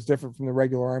National Guard's different from the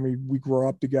regular Army. We grow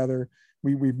up together.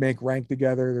 We make rank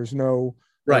together. There's no,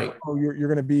 like, oh, you're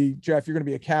going to be, Jeff, you're going to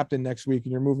be a captain next week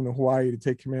and you're moving to Hawaii to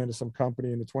take command of some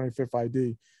company in the 25th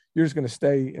ID. You're just going to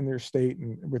stay in their state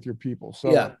and with your people.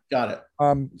 So yeah, got it.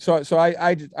 So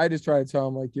I just try to tell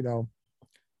them, like,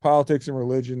 politics and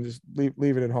religion, just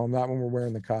leave it at home. Not when we're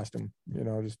wearing the costume,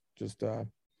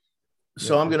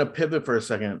 So I'm going to pivot for a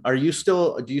second. Do you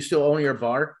still own your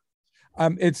bar?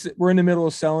 We're in the middle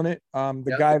of selling it.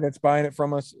 The guy that's buying it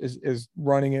from us is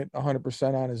running it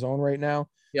 100% on his own right now.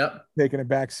 Yep. Taking a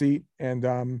back seat,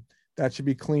 and that should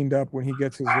be cleaned up when he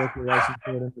gets his liquor license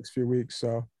in the next few weeks.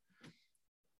 So.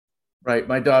 Right.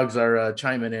 My dogs are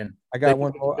chiming in. I got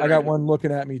one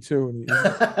looking at me too.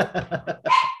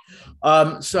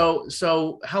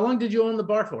 So how long did you own the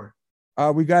bar for?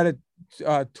 We got it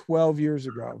 12 years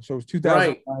ago. So it was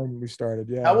 2009 we started.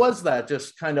 Yeah. How was that?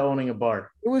 Just kind of owning a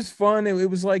bar? It was fun. It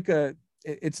was like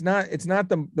it's not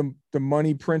the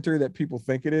money printer that people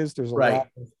think it is. There's a lot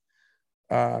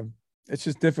of, it's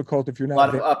just difficult if you're not a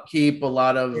lot of upkeep, a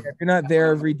lot of, if you're not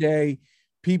there every day,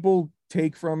 people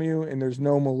take from you and there's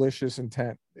no malicious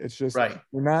intent. It's just,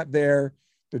 you're not there.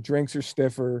 The drinks are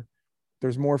stiffer.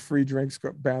 There's more free drinks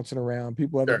bouncing around.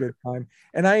 People have a good time.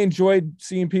 And I enjoyed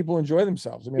seeing people enjoy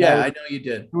themselves. I know you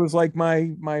did. It was like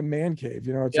my man cave,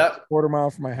 it's a quarter mile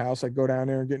from my house. I'd go down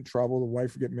there and get in trouble. The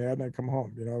wife would get mad and I'd come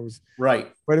home, it was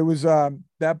but it was,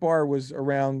 that bar was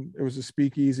around, it was a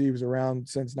speakeasy. It was around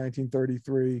since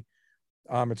 1933.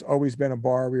 It's always been a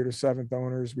bar. We were the 7th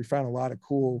owners. We found a lot of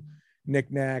cool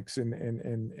knickknacks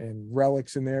and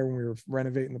relics in there when we were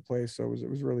renovating the place. So it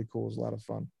was really cool. It was a lot of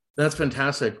fun. That's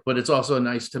fantastic, but it's also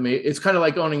nice to me. It's kind of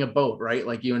like owning a boat, right?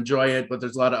 Like you enjoy it, but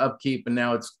there's a lot of upkeep, and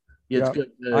now it's Yeah,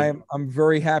 good to, I'm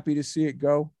very happy to see it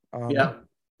go. yeah, I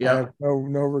yeah. have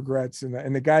no regrets,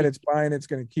 and the guy that's buying it's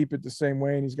going to keep it the same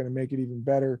way, and he's going to make it even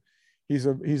better. He's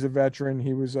a veteran.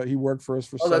 He worked for us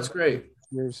for Oh, that's 7 great.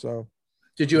 years. So,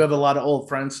 Did you have a lot of old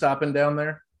friends stopping down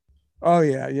there? oh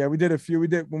yeah, we did a few. We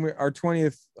did when we our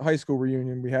 20th high school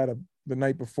reunion. We had the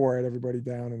night before. I had everybody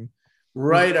down, and it was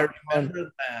Right, I fun.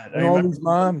 remember that. I And all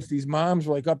remember. these moms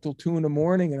were like up till 2 a.m,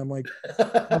 and I'm like,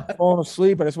 I'm falling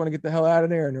asleep. I just want to get the hell out of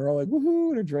there. And they're all like,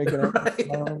 woohoo, they're drinking up. Right.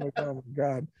 I'm like, oh my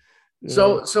God.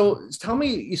 Yeah. So tell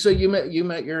me. So you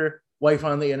met your wife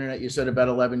on the internet. You said about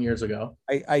 11 years ago.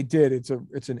 I did. It's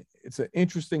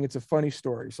a funny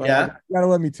story. So Yeah. you gotta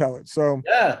let me tell it.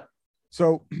 Yeah.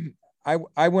 So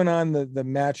I went on the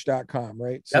match.com,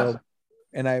 right? Yeah. So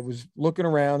and I was looking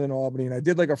around in Albany and I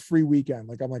did like a free weekend.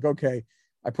 Like I'm like, okay,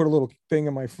 I put a little thing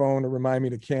in my phone to remind me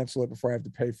to cancel it before I have to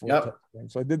pay for Yep.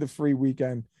 it. So I did the free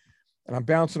weekend and I'm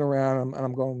bouncing around and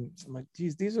I'm going, I'm like,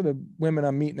 geez, these are the women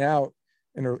I'm meeting out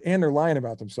and they're lying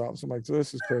about themselves. I'm like, so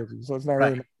this is crazy. So it's not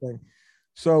really Right. my thing.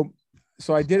 So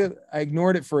I did it. I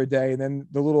ignored it for a day, and then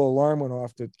the little alarm went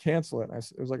off to cancel it.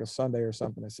 It was like a Sunday or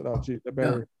something. I said, "Oh, gee, I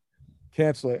better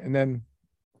cancel it." And then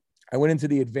I went into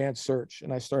the advanced search,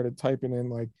 and I started typing in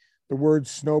like the word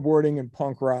snowboarding and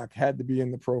punk rock had to be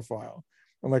in the profile,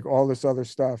 and like all this other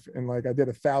stuff. And like I did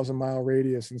 1,000-mile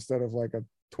radius instead of like a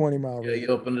 20-mile Yeah. radius.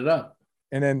 You opened it up.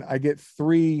 And then I get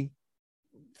three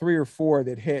or four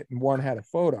that hit, and one had a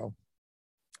photo.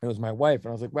 It was my wife, and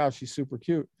I was like, "Wow, she's super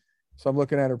cute." So I'm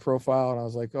looking at her profile and I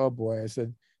was like, oh boy. I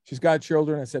said, she's got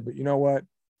children. I said, but you know what?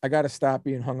 I got to stop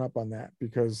being hung up on that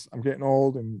because I'm getting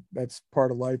old and that's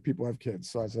part of life. People have kids.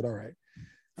 So I said, all right.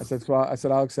 I said,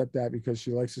 I'll accept that because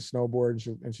she likes to snowboard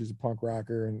and she's a punk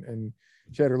rocker. And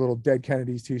she had her little Dead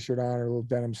Kennedys t-shirt on, her little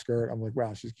denim skirt. I'm like,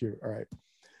 wow, she's cute. All right.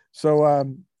 So,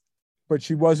 but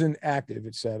she wasn't active.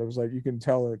 It said, it was like, you can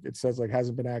tell it says like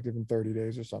hasn't been active in 30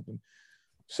 days or something.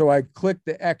 So I clicked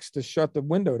the X to shut the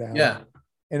window down. Yeah.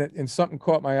 And something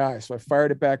caught my eye. So I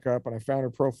fired it back up and I found her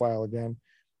profile again.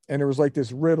 And there was like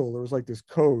this riddle. There was like this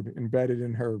code embedded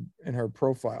in her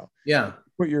profile. Yeah.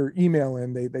 Put your email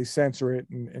in, they censor it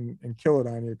and kill it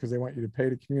on you because they want you to pay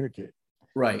to communicate.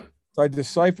 Right. So I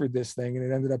deciphered this thing and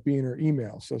it ended up being her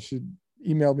email. So she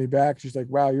emailed me back. She's like,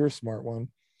 wow, you're a smart one.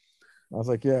 I was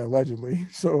like, yeah, allegedly.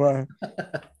 So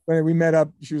when we met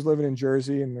up, she was living in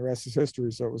Jersey and the rest is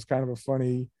history. So it was kind of a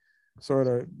funny sort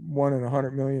of 1 in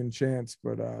 100 million chance,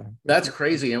 but that's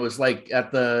crazy. It was like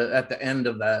at the end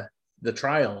of the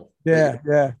trial. Yeah.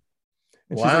 And wow.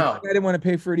 She's like, I didn't want to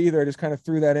pay for it either. I just kind of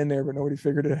threw that in there, but nobody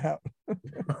figured it out.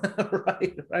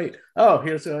 Right. Oh,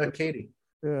 here's Katie.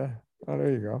 Yeah. Oh,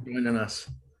 there you go. Joining us.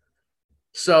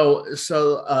 So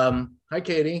hi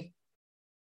Katie.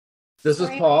 This is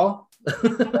Paul. Hey,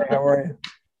 how are you?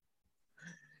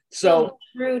 So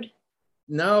rude.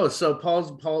 No, so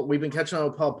Paul, we've been catching up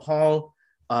with Paul. Paul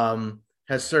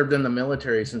has served in the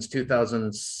military since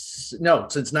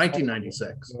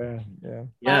 1996.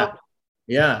 Yeah.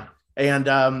 And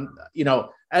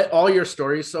all your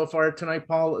stories so far tonight,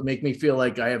 Paul, make me feel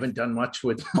like I haven't done much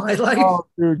with my life. Oh,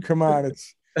 dude, come on.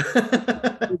 It's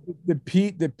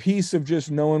the piece of just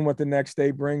knowing what the next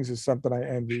day brings is something I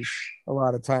envy a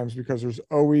lot of times because there's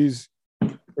always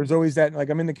that, like,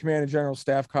 I'm in the Command and General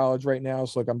Staff College right now.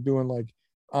 So like I'm doing like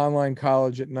online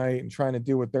college at night and trying to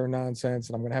deal with their nonsense.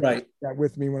 And I'm going to have to take that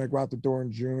with me when I go out the door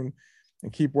in June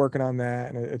and keep working on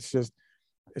that. And it's just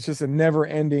a never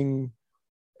ending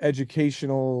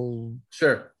educational.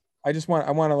 Sure. I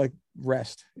want to like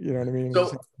rest, you know what I mean?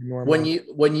 So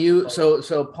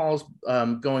so Paul's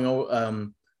going over,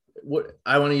 what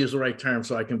I want to use the right term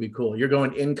so I can be cool. You're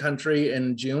going in country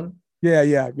in June.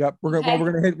 Yep. We're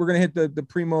gonna hit the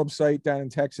pre-mob site down in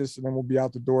Texas, and then we'll be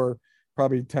out the door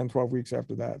probably 10, 12 weeks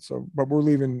after that. So, but we're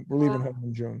leaving home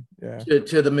in June. Yeah.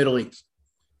 To the Middle East.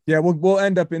 Yeah, we'll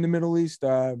end up in the Middle East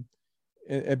at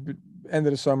end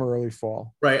of the summer, early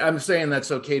fall. Right. I'm saying that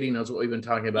so Katie knows what we've been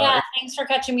talking about. Yeah, thanks for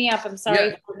catching me up. I'm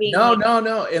sorry for being No.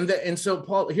 And so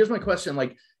Paul, here's my question.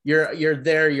 Like you're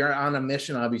there, you're on a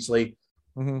mission, obviously.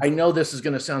 Mm-hmm. I know this is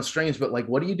going to sound strange, but like,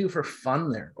 what do you do for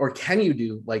fun there? Or can you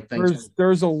do like things?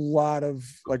 There's a lot of,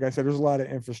 like I said, there's a lot of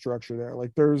infrastructure there.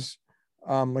 Like there's,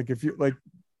 like if you like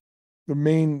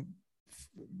the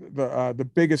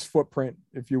biggest footprint,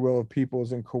 if you will, of people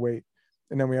is in Kuwait.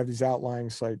 And then we have these outlying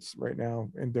sites right now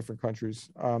in different countries.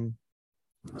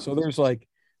 So there's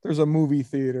a movie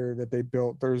theater that they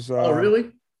built. There's oh,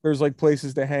 really? There's like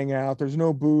places to hang out. There's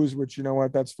no booze, which you know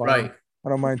what, that's fine. Right. I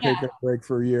don't mind taking a break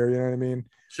for a year. You know what I mean?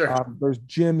 Sure. There's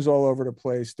gyms all over the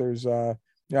place. There's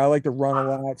Yeah, I like to run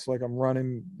a lot. So like I'm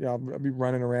running, I'll be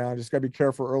running around. Just gotta be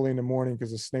careful early in the morning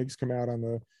because the snakes come out on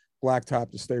the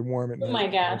blacktop to stay warm at Oh night. my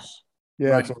gosh. Yeah,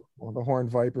 Right. it's the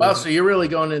horned vipers. Wow, so you're really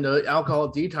going into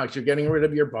alcohol detox. You're getting rid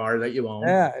of your bar that you own.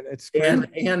 Yeah, it's crazy.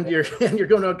 And you're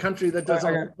going to a country that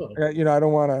doesn't I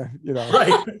don't want to,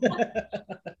 right.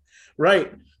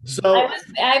 Right. So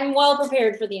I'm well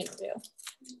prepared for the interview.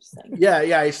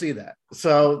 yeah, I see that.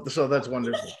 So that's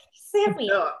wonderful. Sammy.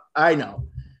 No, I know.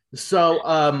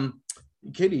 So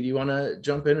Kitty, do you want to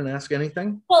jump in and ask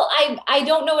anything? Well, I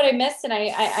don't know what I missed, and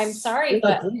I'm sorry, Yeah,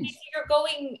 but if you're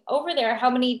going over there,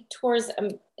 how many tours?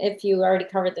 If you already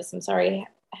covered this, I'm sorry.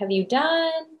 Have you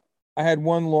done? I had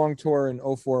one long tour in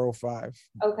 0405.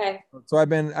 Okay. So I've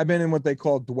been in what they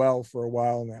call dwell for a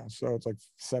while now. So it's like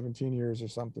 17 years or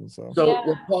something. So yeah.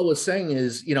 What Paul was saying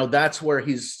is, that's where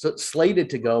he's slated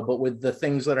to go, but with the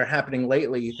things that are happening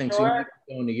lately, he thinks he might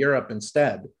be going to Europe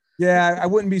instead. Yeah, I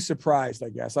wouldn't be surprised, I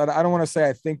guess. I don't want to say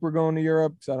I think we're going to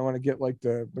Europe because I don't want to get like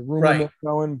the rumor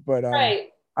going, but I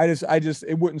just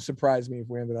it wouldn't surprise me if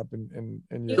we ended up in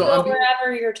Europe. You go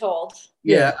wherever you're told.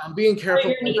 Yeah, I'm being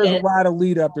careful. There's a lot of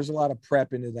lead up. There's a lot of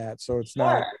prep into that, so it's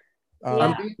not.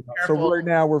 So right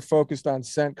now we're focused on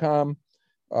CENTCOM,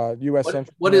 U.S.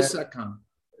 Central. What is CENTCOM?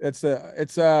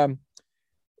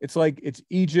 It's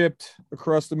Egypt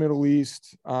across the Middle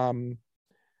East.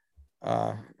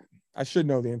 I should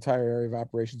know the entire area of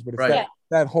operations, but it's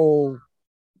that whole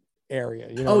area.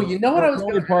 What I was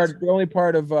the only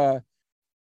part of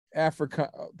Africa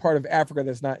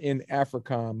that's not in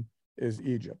AFRICOM is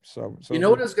Egypt. So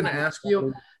what I was going to ask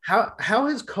you? How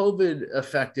has COVID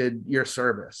affected your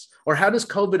service, or how does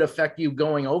COVID affect you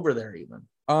going over there even?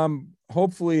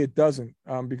 Hopefully it doesn't,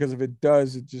 because if it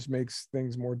does, it just makes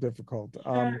things more difficult.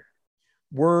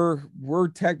 We're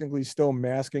technically still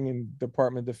masking in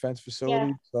Department of Defense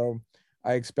facilities, so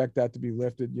I expect that to be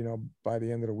lifted, by the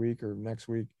end of the week or next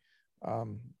week.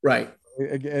 Right.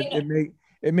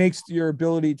 It makes your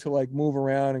ability to like move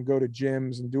around and go to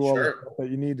gyms and do all the stuff that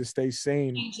you need to stay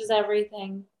sane. Changes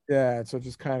everything. Yeah, so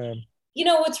just kind of.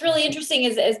 What's really interesting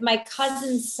is my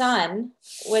cousin's son,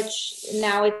 which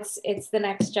now it's the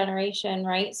next generation,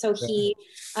 right? So he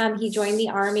joined the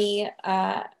Army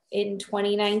in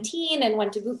 2019 and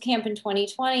went to boot camp in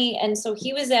 2020, and so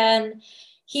he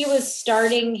was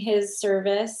starting his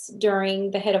service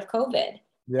during the hit of COVID.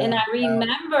 Yeah. And I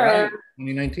remember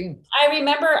 2019. I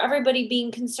remember everybody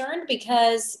being concerned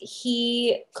because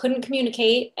he couldn't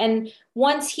communicate, and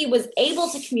once he was able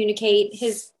to communicate,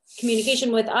 his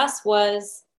communication with us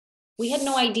was, we had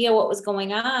no idea what was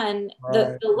going on.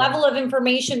 The level of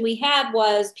information we had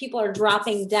was people are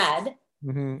dropping dead.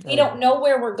 Mm-hmm. We don't know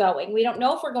where we're going. We don't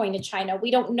know if we're going to China.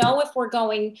 We don't know if we're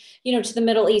going, to the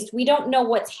Middle East. We don't know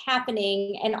what's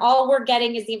happening. And all we're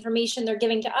getting is the information they're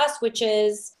giving to us, which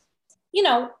is,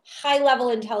 high level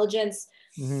intelligence,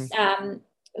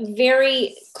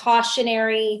 very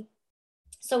cautionary.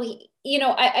 So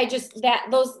I just,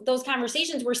 those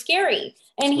conversations were scary.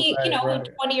 And he, a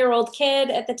 20-year-old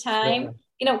kid at the time,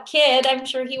 kid, I'm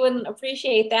sure he wouldn't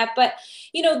appreciate that, but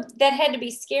that had to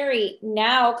be scary.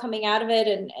 Now coming out of it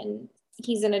and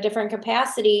he's in a different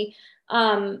capacity.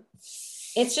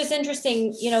 It's just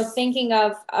interesting, thinking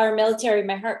of our military.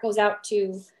 My heart goes out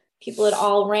to people at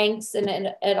all ranks and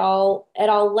at all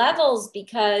levels,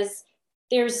 because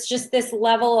there's just this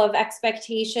level of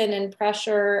expectation and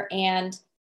pressure. And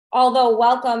although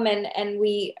welcome and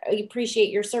we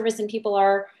appreciate your service and people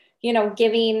are,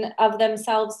 giving of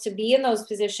themselves to be in those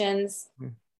positions,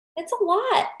 it's a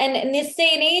lot. And in this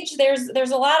day and age,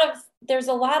 there's a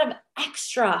lot of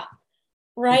extra,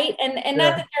 right? And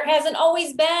not that there hasn't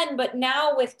always been, but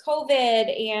now with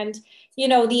COVID and,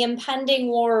 the impending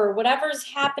war, or whatever's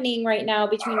happening right now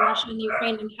between Russia and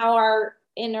Ukraine, and how our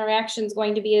interaction is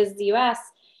going to be as the US,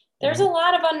 there's a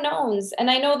lot of unknowns.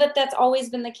 And I know that that's always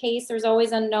been the case. There's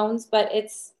always unknowns, but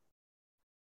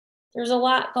there's a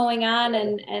lot going on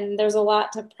and there's a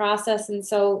lot to process. And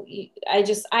so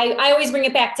I always bring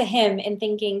it back to him and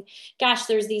thinking, gosh,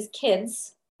 there's these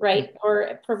kids, right?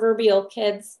 Or proverbial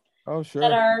kids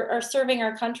that are serving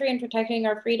our country and protecting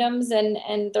our freedoms.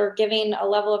 And they're giving a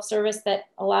level of service that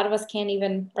a lot of us can't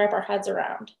even wrap our heads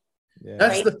around. Yeah.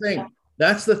 That's the thing.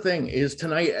 That's the thing is,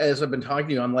 tonight, as I've been talking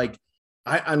to you, I'm like,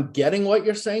 I'm getting what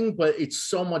you're saying, but it's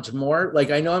so much more.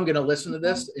 Like, I know I'm going to listen to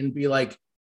this and be like,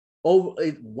 oh,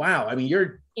 wow. I mean,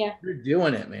 you're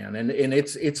doing it, man. And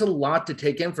it's a lot to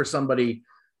take in for somebody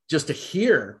just to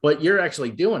hear, but you're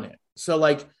actually doing it. So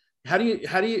like, what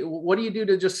do you do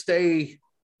to just stay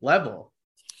level?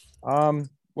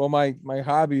 Well, my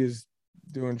hobby is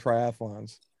doing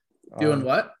triathlons. Doing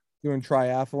what? Doing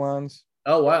triathlons.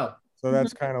 Oh, wow. So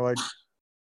that's kind of like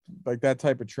like that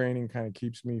type of training kind of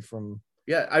keeps me from.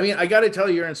 Yeah, I mean, I got to tell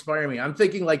you, you're inspiring me. I'm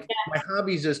thinking like my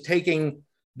hobbies is taking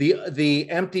the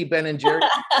empty Ben and Jerry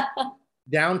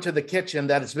down to the kitchen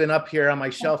that has been up here on my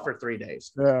shelf for 3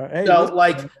 days. Hey, so listen,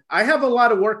 like I have a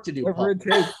lot of work to do. Whatever it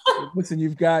takes. Listen,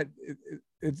 you've got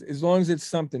it's as long as it's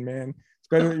something, man. It's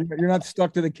better. You're not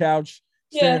stuck to the couch.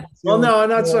 Yeah. Well, no, I'm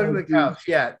not stuck to the couch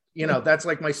yet. You know, that's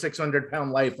like my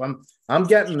 600-pound life. I'm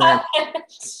getting there.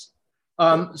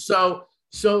 I've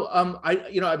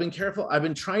been careful. I've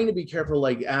been trying to be careful,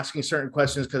 like asking certain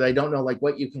questions because I don't know like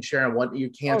what you can share and what you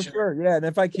can't share. Sure. Yeah. And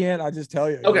if I can't, I'll just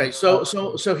tell you. Okay. So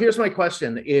here's my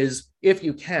question is, if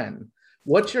you can,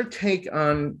 what's your take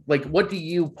on, like, what do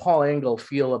you, Paul Engel,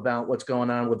 feel about what's going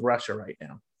on with Russia right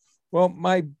now? Well,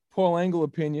 my Paul Engel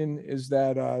opinion is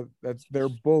that they're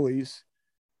bullies.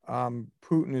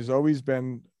 Putin has always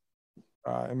been,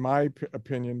 in my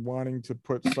opinion, wanting to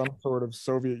put some sort of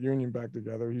Soviet Union back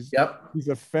together. He's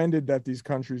offended that these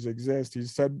countries exist.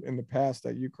 He's said in the past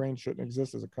that Ukraine shouldn't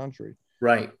exist as a country.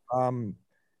 Right.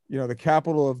 The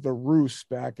capital of the Rus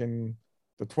back in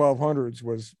the 1200s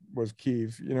was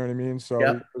Kiev. You know what I mean? So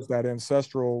it was that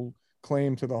ancestral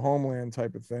claim to the homeland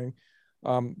type of thing.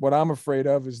 What I'm afraid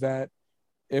of is that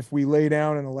if we lay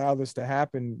down and allow this to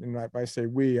happen, and I say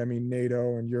we, I mean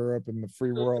NATO and Europe and the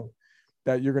free world,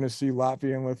 that you're going to see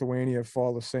Latvia and Lithuania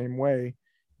fall the same way,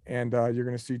 and you're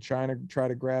going to see China try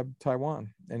to grab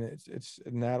Taiwan, and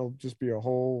and that'll just be a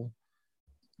whole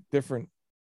different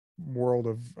world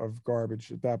of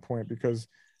garbage at that point. Because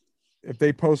if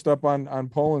they post up on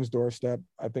Poland's doorstep,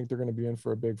 I think they're going to be in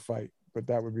for a big fight. But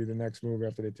that would be the next move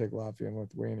after they take Latvia and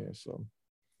Lithuania. So,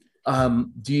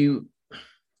 I'm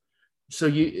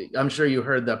sure you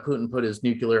heard that Putin put his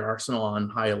nuclear arsenal on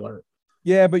high alert.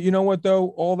 Yeah, but you know what though?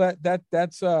 All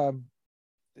that's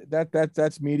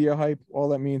media hype. All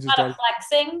that means is that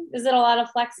flexing. Is it a lot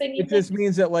of flexing? It just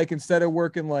means that like instead of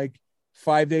working like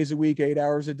 5 days a week, 8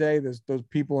 hours a day, those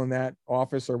people in that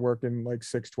office are working like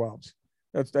 6/12s.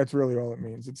 That's really all it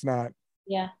means. It's not.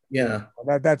 Yeah.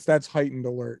 That's heightened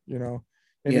alert. You know.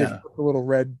 And if a little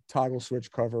red toggle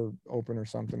switch cover open or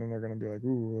something, and they're going to be like,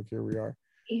 "Ooh, look, here we are."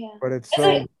 Yeah. But it's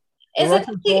so. The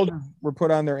Russian soldiers were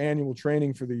put on their annual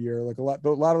training for the year. Like a lot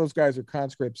of those guys are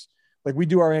conscripts. Like we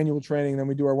do our annual training, and then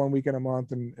we do our 1 weekend a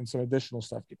month and some additional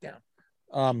stuff. Get down.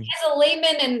 As a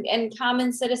layman and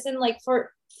common citizen, like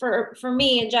for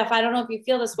me and Jeff, I don't know if you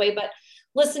feel this way, but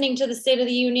listening to the State of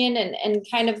the Union and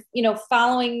kind of,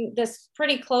 following this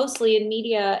pretty closely in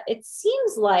media, it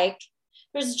seems like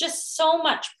there's just so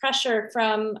much pressure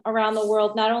from around the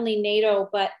world, not only NATO,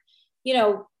 but,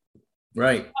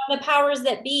 right, the powers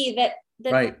that be that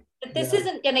this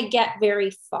isn't going to get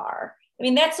very far. I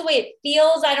mean, that's the way it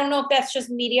feels. I don't know if that's just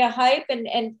media hype and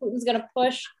Putin's going to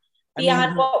push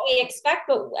beyond what we expect.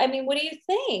 But I mean, what do you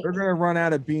think? They're going to run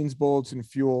out of beans, bullets, and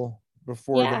fuel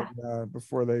before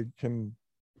they can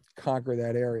conquer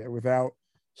that area without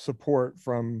support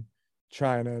from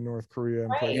China, North Korea,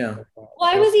 and places like that. Well,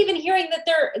 I was even hearing that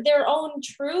their own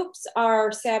troops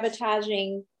are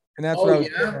sabotaging. And that's what I was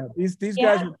saying. These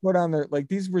guys are put on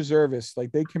these reservists,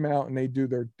 like they come out and they do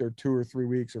their 2 or 3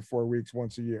 weeks or 4 weeks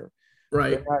once a year.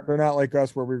 Right. They're not like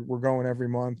us where we're going every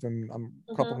month and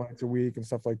a couple nights a week and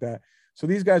stuff like that. So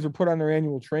these guys are put on their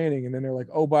annual training, and then they're like,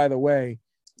 oh, by the way,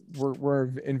 we're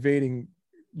invading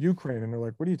Ukraine. And they're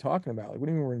like, what are you talking about? Like, what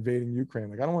do you mean we're invading Ukraine?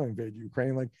 Like, I don't want to invade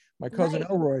Ukraine. Like, my cousin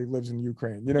Elroy lives in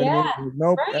Ukraine. You know what I mean? Like,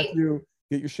 nope, that's you.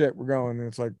 Get your shit. We're going. And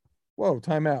it's like, whoa,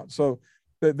 time out. So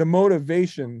the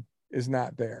motivation is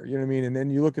not there. You know what I mean? And then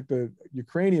you look at the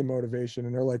Ukrainian motivation,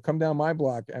 and they're like, come down my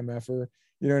block, MFer.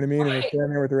 You know what I mean? And they're standing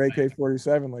there with their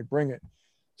AK-47, like, bring it.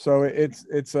 So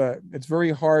it's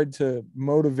very hard to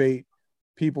motivate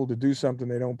people to do something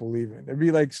they don't believe in. It'd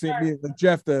be like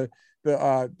Jeff, the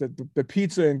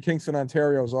pizza in Kingston,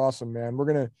 Ontario is awesome, man.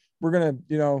 We're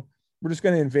just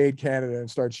gonna invade Canada and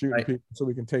start shooting people so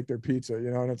we can take their pizza,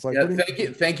 and it's like,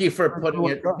 thank you for putting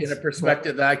it in a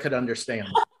perspective that I could understand.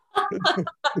 The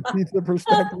pizza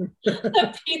perspective.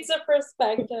 The pizza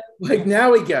perspective. Like,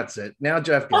 now he gets it. Now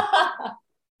Jeff gets it.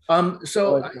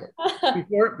 So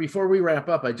before we wrap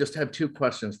up, I just have 2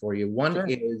 questions for you. One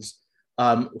is,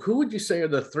 who would you say are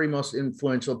the 3 most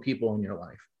influential people in your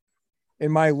life?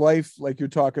 In my life, like you're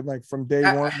talking, like from day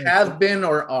one, have been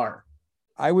or are?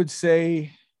 I would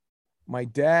say my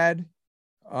dad.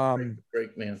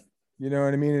 Great man. You know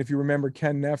what I mean? If you remember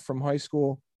Ken Neff from high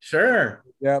school. Sure.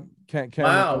 Yep. Ken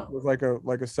was like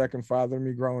a second father to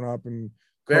me growing up, and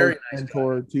very nice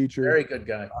mentor, teacher. Very good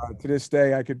guy. To this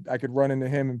day, I could run into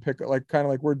him and pick up, like kind of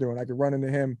like we're doing. I could run into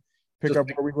him, pick up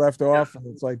where we left off, and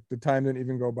it's like the time didn't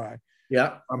even go by.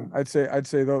 Yeah. I'd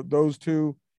say those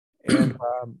 2, and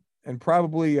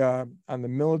probably on the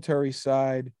military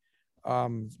side,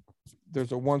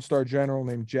 there's a 1-star general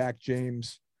named Jack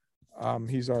James.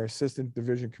 He's our assistant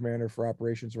division commander for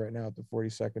operations right now at the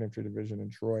 42nd Infantry Division in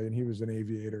Troy, and he was an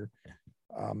aviator,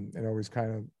 and always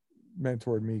kind of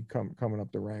mentored me coming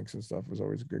up the ranks and stuff. Was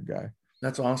always a good guy.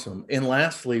 That's awesome. And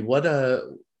lastly, what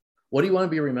do you want to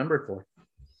be remembered for?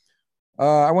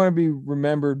 I want to be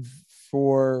remembered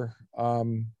for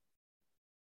kind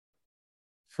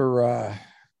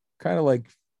of like,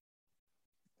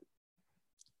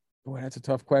 boy, that's a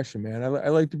tough question, man. I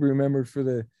like to be remembered for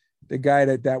the guy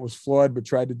that was flawed but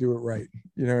tried to do it right.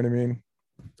 You know what I mean?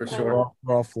 For sure.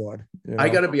 We're all flawed. You know? I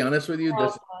got to be honest with you.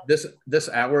 This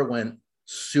hour went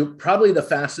probably the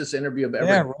fastest interview of ever.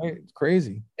 Yeah, right. It's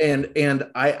crazy. And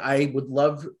I would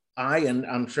love, and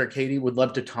I'm sure Katie would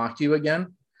love to talk to you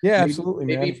again. Yeah, absolutely.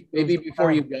 Maybe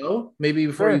before you go. Maybe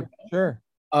before you go. Sure.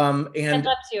 And I'd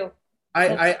love to.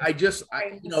 I've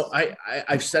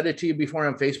said it to you before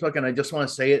on Facebook, and I just want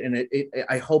to say it, and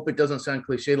I hope it doesn't sound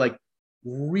cliche. Like,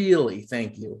 really,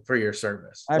 thank you for your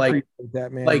service. I appreciate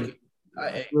that, man. Like,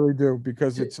 I really do,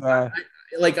 because it's like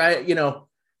I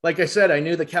said, I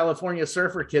knew the California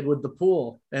surfer kid with the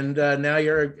pool, and now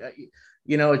you're,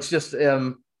 it's just,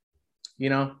 you're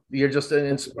just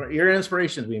you're an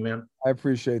inspiration to me, man. I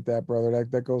appreciate that, brother.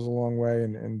 That goes a long way,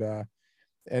 and I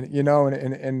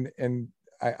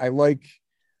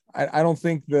don't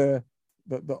think the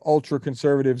ultra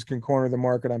conservatives can corner the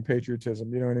market on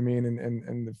patriotism. You know what I mean?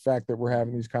 And the fact that we're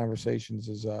having these conversations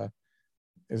is a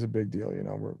big deal.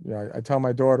 I tell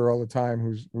my daughter all the time,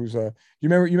 who's you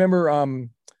remember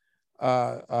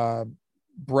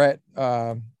Brett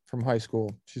from high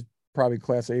school. She's probably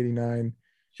class 89.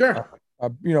 Sure.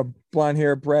 Blonde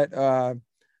hair, Brett. The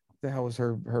hell was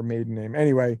her maiden name?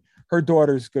 Anyway, her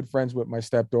daughter's good friends with my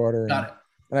stepdaughter. Got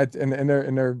it. And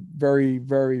they're very,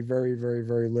 very, very, very,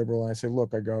 very liberal. And I say,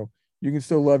 look, you can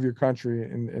still love your country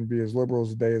and be as liberal as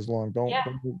the day is long.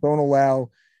 Don't allow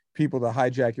people to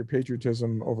hijack your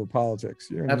patriotism over politics.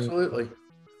 You know what Absolutely.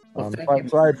 I mean?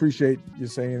 So I appreciate you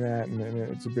saying that, and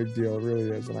it's a big deal. It really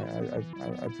is, and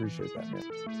I appreciate that,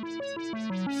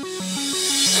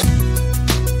 man.